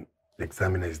 And the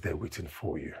examiner is there waiting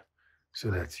for you so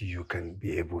that you can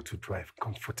be able to drive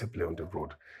comfortably on the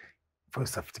road for your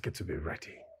certificate to be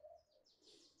ready.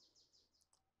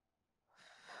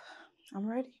 I'm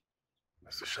ready.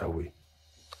 So shall we?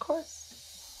 Of course.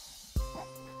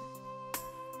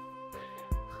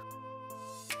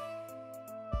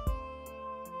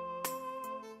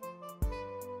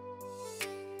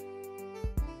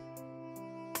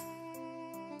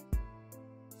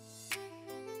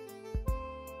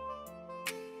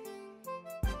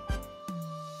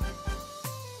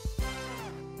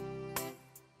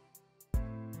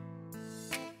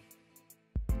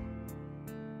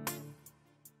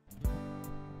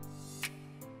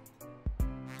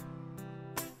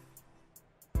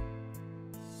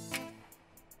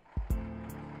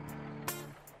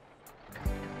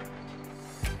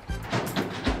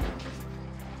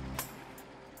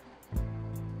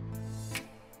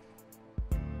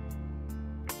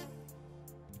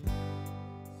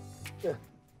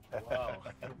 Wow,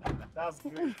 that's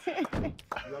great.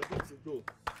 You are good to go.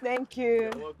 Thank you.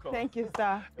 You're welcome. Thank you,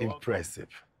 sir. Impressive.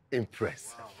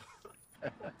 Impressive.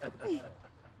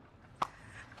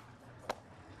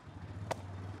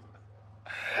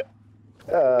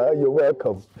 You're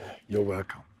welcome. You're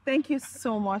welcome. Thank you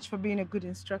so much for being a good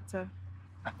instructor.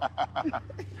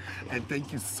 And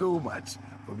thank you so much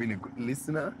for being a good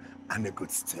listener and a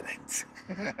good student.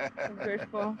 I'm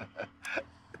grateful.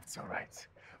 It's all right.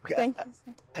 Okay, Thank you,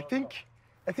 sir.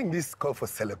 I think this call for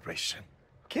celebration.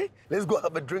 Okay, let's go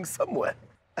have a drink somewhere.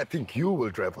 I think you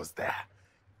will drive us there.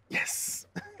 Yes.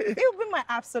 It'll be my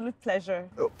absolute pleasure.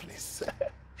 Oh, please.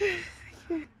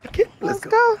 Okay, let's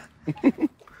go.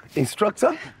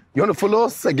 Instructor, you want to follow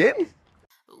us again?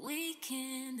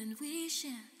 Weekend and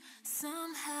wishing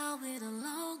somehow it'll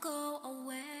all go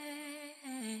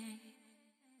away.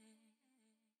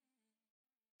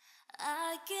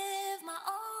 I give my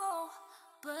all,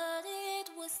 but it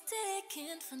was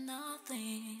taken for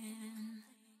nothing.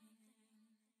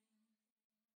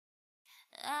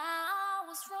 I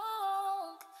was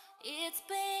wrong. It's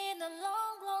been a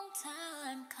long, long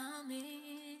time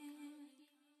coming.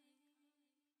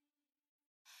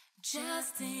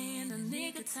 Just in the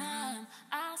nick of time,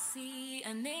 I see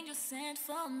an angel sent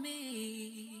for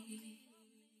me.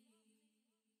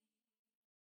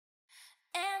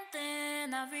 And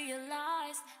then I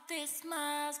realized this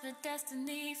must be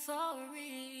destiny for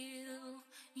real.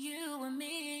 You and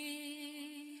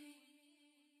me.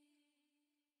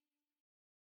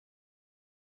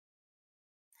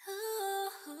 Ooh,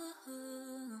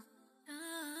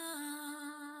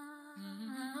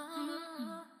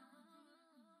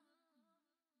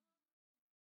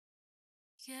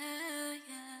 yeah,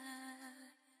 yeah.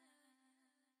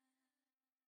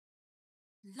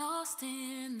 Lost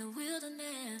in the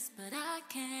wilderness, but I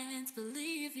can't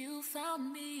believe you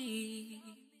found me.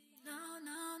 No,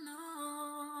 no, no.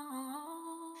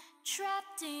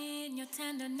 Trapped in your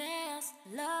tenderness,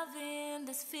 loving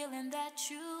this feeling that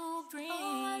you bring.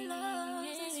 Oh, I love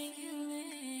this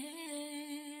feeling.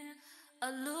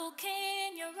 A look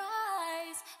in your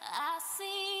eyes, I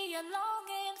see you're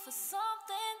longing for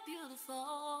something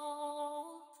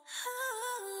beautiful.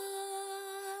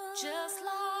 Just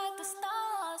like the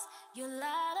stars, you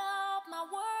light up my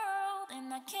world,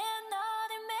 and I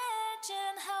cannot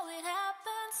imagine how it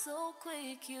happened so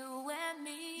quick. You and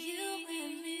me, you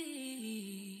and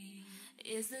me.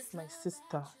 Is this My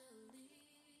sister,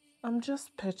 I'm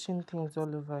just patching things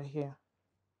all over here.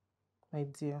 My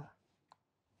dear,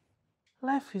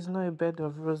 life is not a bed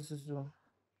of roses.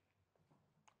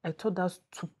 I thought that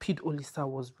stupid Olisa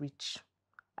was rich.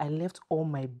 I left all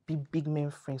my big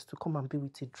men friends to come and be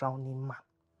with a drowning man.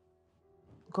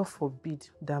 God forbid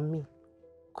that me,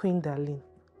 Queen Darlene,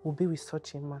 will be with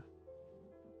such a man.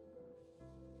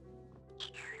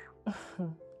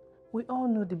 We all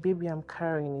know the baby I'm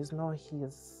carrying is not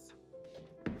his.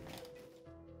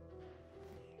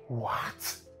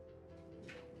 What?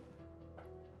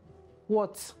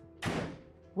 What?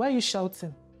 Why are you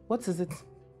shouting? What is it?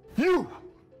 You!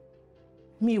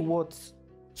 Me what?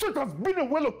 So it has been a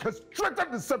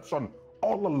well-orchestrated deception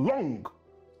all along.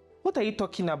 What are you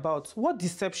talking about? What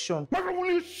deception? Mother,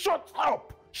 will you shut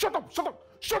up? Shut up, shut up,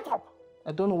 shut up!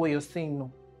 I don't know what you're saying,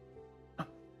 no.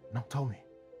 Now tell me,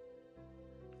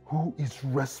 who is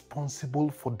responsible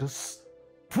for this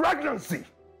pregnancy?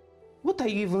 What are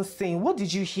you even saying? What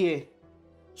did you hear?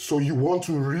 So you want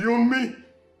to ruin me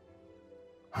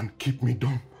and keep me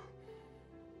dumb?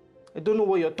 I don't know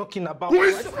what you're talking about. Who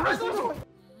is responsible?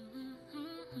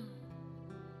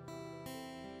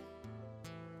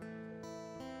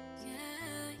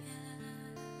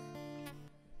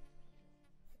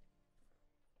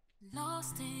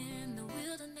 Lost in the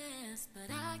wilderness, but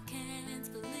I can't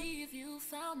believe you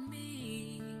found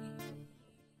me.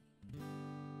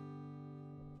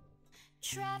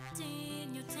 Trapped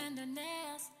in your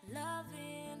tenderness,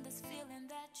 loving this feeling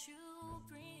that you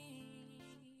bring.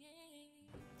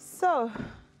 So,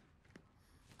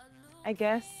 I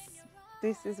guess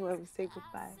this is where we say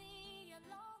goodbye.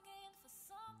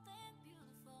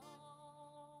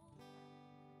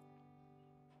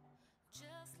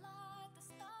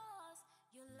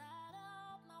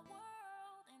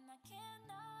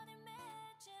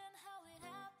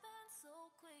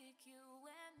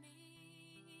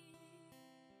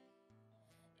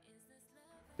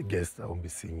 I guess I won't be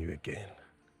seeing you again.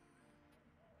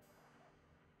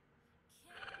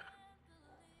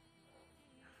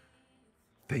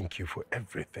 Thank you for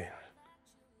everything.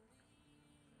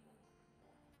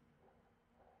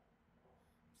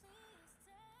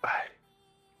 Bye.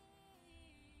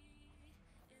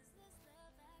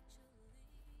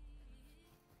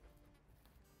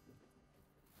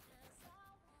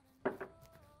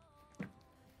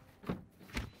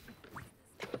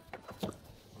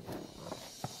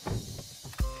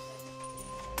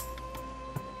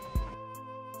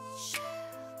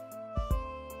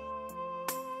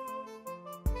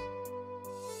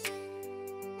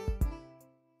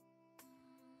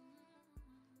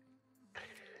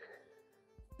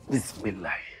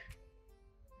 Bismillah.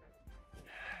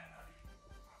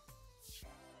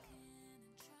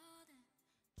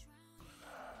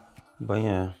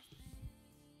 Banya.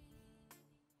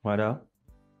 Mada?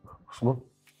 Usman?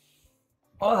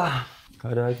 Oh,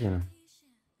 kada kenan.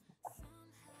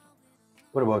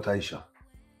 What about Aisha?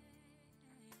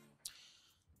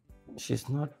 She's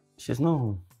not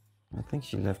home. I think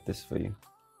she left this for you.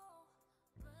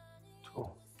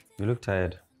 Oh. You look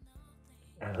tired.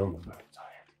 I am very tired.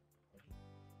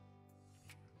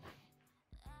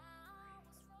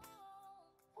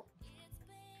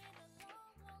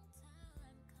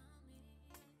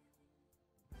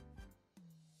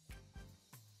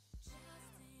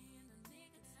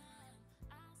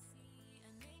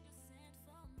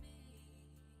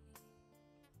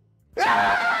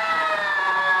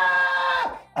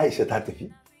 Aisha ta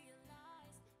tafi.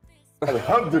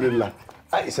 Alhamdulillah.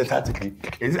 Aisha ta tafi.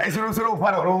 Yanzu ai sun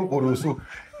fara rawan ƙoroso.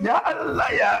 Ya Allah,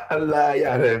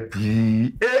 ya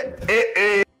Rabbi.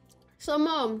 So,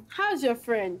 Mom, how's your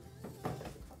friend?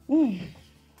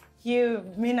 You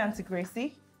mean Auntie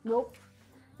Gracie? Nope.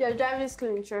 You're driving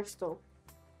school in Churchstone.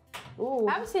 Oh.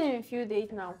 I haven't seen him in a few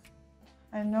days now.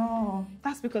 I know.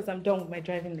 That's because I'm done with my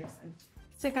driving lesson.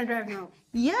 So you can drive now?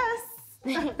 Yes.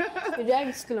 You're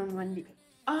driving school on Monday.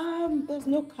 There's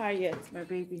no car yet, my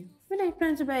baby. When are you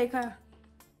planning to buy a car?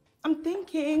 I'm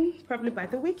thinking probably by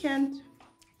the weekend.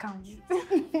 Can't you?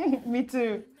 Me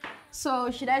too. So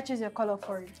should I choose your color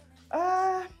for it?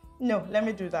 No, let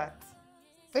me do that.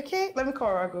 Okay, let me call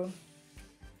Rago.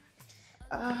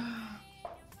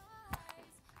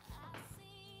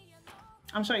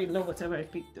 I'm sure you love whatever I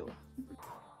pick though.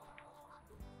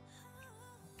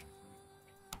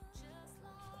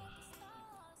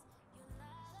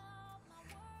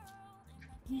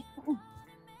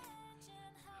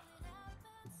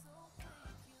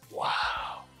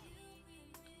 Wow.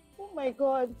 Oh my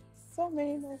God, so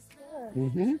many nice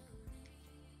cars.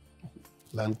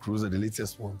 Land Cruiser, the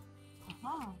latest one.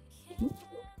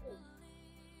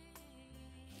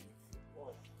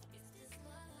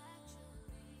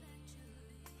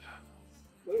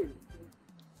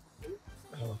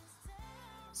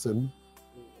 Son,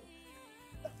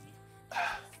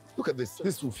 look at this.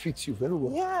 This will fit you very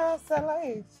well. Yes, I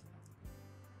like.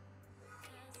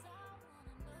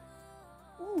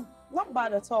 Not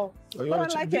bad at all. Oh, you but I wanna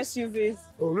check like this? SUVs.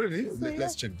 Oh, really? So,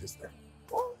 Let's check this then.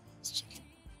 Oh, Let's check it.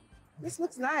 this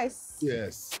looks nice.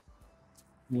 Yes.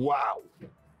 Wow.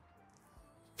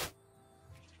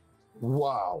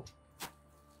 Wow.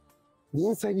 The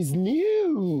inside is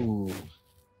new.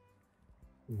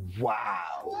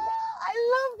 Wow. I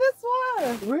love this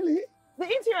one. Really? The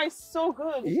interior is so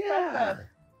good. It's Yeah. perfect.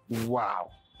 Wow.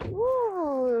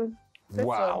 Ooh, this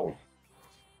Wow.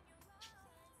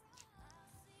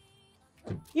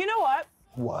 one. You know what?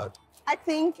 What? I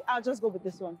think I'll just go with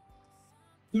this one.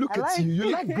 Look I at you.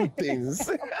 You like good things.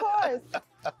 Of course.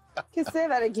 Can say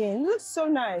that again. It looks so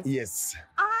nice. Yes.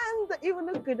 And it even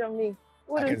look good on me.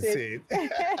 I Wouldn't can say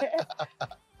it.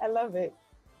 I love it.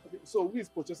 Okay, so who is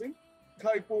purchasing?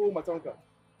 Kaipo Matanka.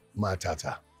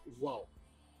 Matata. Wow.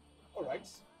 All right.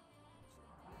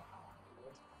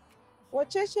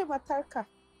 Wacheche Matarka.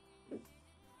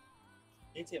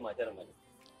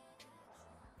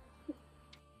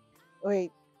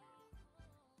 Wait.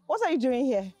 What are you doing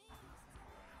here?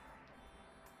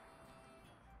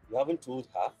 You haven't told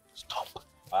her? Stop.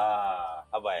 Ah,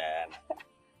 Habayan.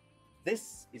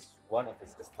 This is one of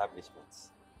his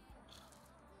establishments.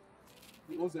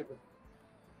 1 second.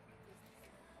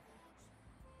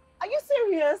 Are you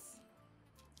serious?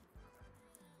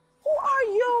 Who are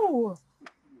you?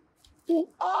 Who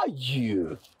are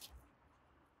you?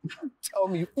 Tell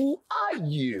me, who are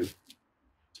you?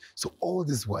 So all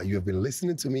this while you have been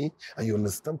listening to me and you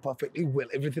understand perfectly well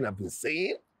everything I've been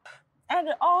saying? And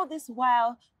all this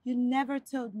while, you never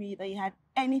told me that you had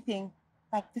anything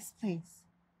like this place.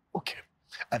 Okay.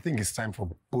 I think it's time for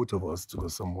both of us to go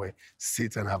somewhere,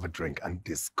 sit and have a drink and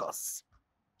discuss.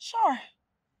 Sure.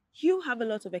 You have a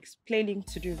lot of explaining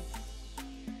to do.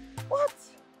 What?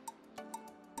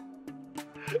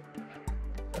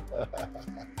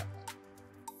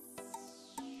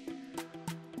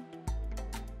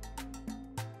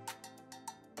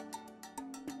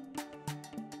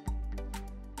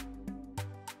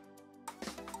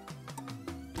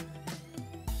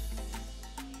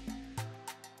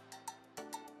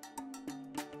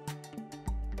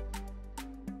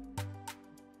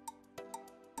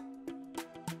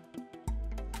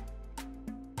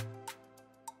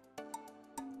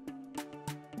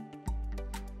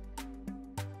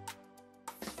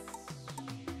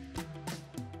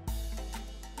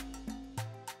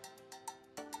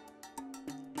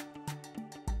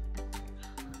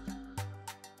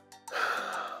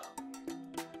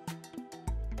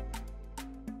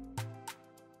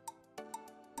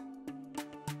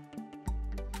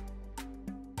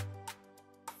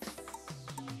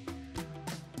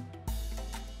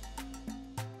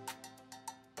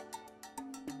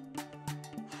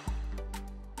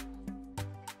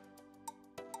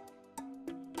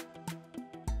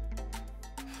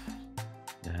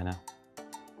 Diana.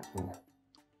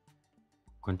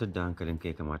 Kwantar da hankalin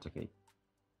kai kamata kai.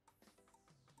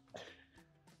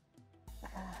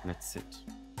 Let's sit.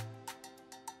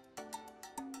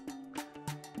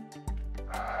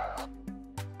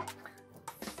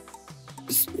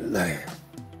 Bismillah.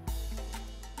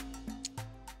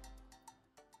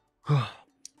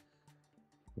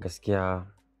 Gaskiya,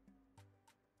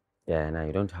 Diana,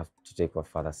 you don't have to take what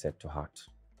father said to heart.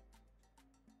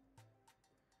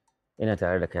 Ina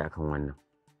tare da kai akan wannan.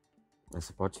 I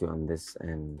support you on this,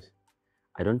 and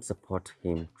I don't support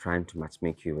him trying to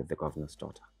matchmake you with the governor's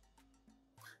daughter.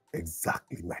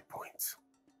 Exactly my point.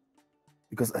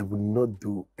 Because I will not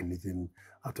do anything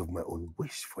out of my own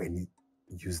wish for any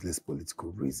useless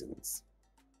political reasons.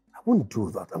 I won't do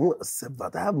that. I won't accept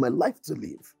that. I have my life to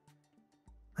live.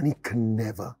 And he can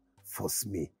never force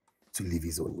me to live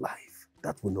his own life.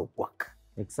 That will not work.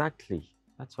 Exactly.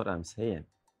 That's what I'm saying.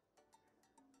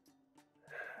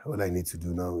 All I need to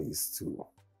do now is to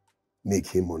make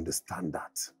him understand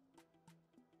that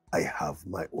I have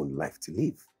my own life to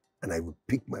live and I will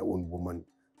pick my own woman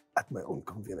at my own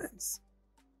convenience.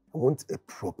 I want a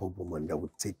proper woman that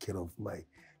will take care of my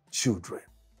children,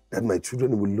 that my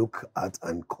children will look at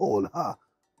and call her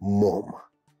mom.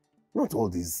 Not all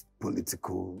these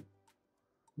political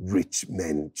rich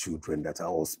men children that are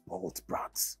all spoiled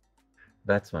brats.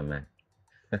 That's my man.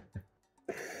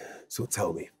 So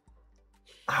tell me,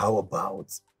 how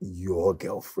about your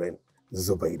girlfriend,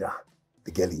 Zubaida,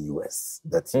 the girl in US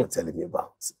that you're telling me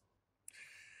about?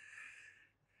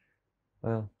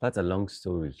 Well, that's a long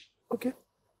story. Okay.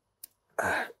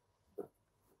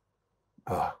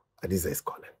 Adiza is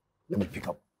calling. Let me pick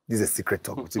up. This is a secret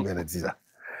talk between me and Adiza.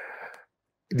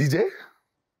 DJ?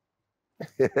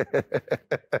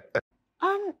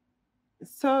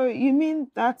 So you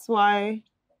mean that's why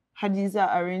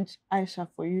Hadiza arranged Aisha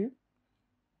for you?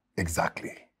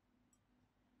 Exactly.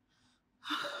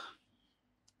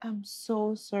 I'm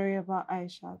so sorry about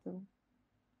Aisha, though.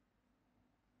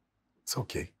 It's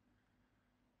okay.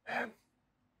 It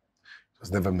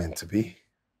was never meant to be.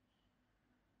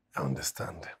 I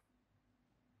understand.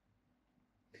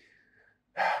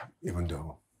 Even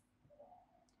though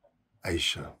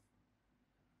Aisha,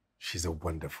 she's a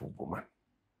wonderful woman.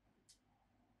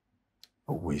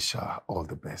 I wish her all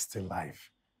the best in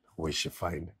life. I wish she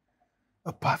find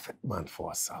a perfect man for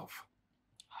herself.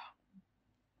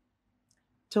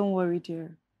 Don't worry,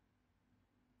 dear.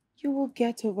 You will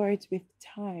get over it with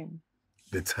time.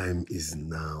 The time is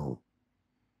now.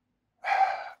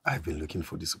 I've been looking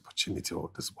for this opportunity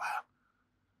all this while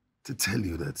to tell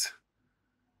you that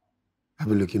I've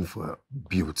been looking for a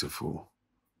beautiful,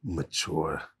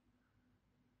 mature,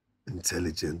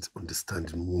 intelligent,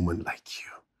 understanding woman like you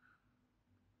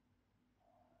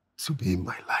to be in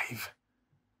my life.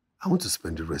 I want to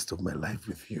spend the rest of my life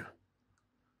with you.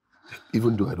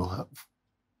 Even though I don't have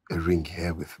a ring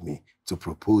here with me to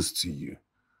propose to you,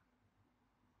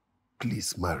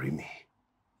 please marry me.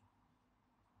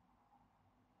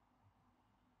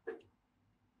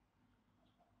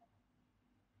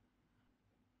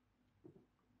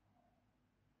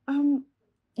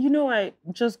 You know, I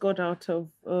just got out of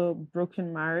a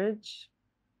broken marriage,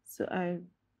 so I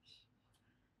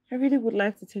really would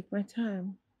like to take my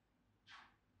time.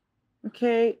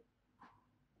 Okay?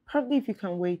 Probably if you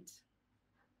can wait.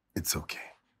 It's okay.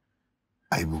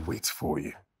 I will wait for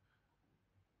you.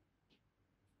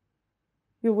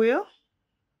 You will?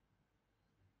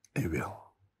 I will.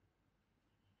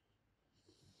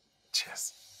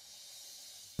 Cheers.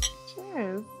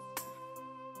 Cheers.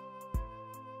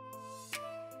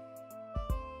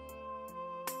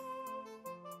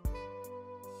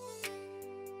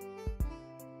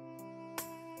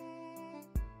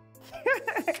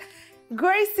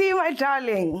 Gracie, my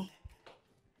darling.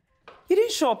 You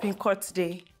didn't show up in court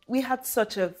today. We had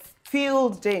such a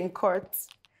field day in court.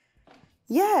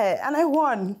 Yeah, and I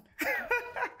won.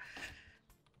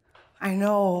 I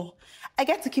know. I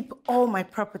get to keep all my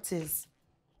properties.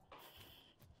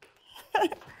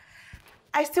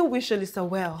 I still wish Alyssa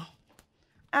well.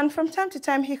 And from time to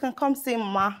time, he can come see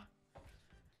Ma.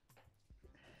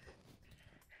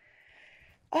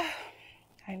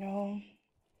 I know.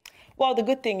 Well, the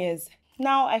good thing is,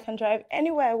 now I can drive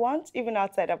anywhere I want, even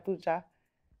outside Abuja.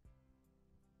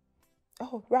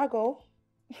 Oh, Rago.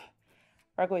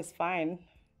 Rago is fine.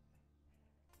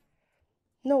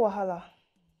 No wahala.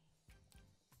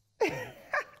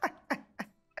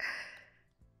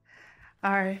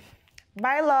 All right.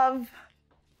 Bye, love.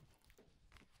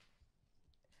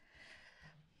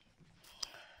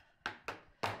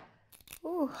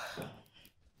 Ooh.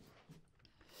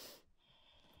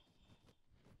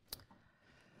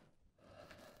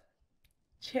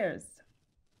 Cheers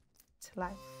to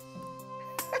life.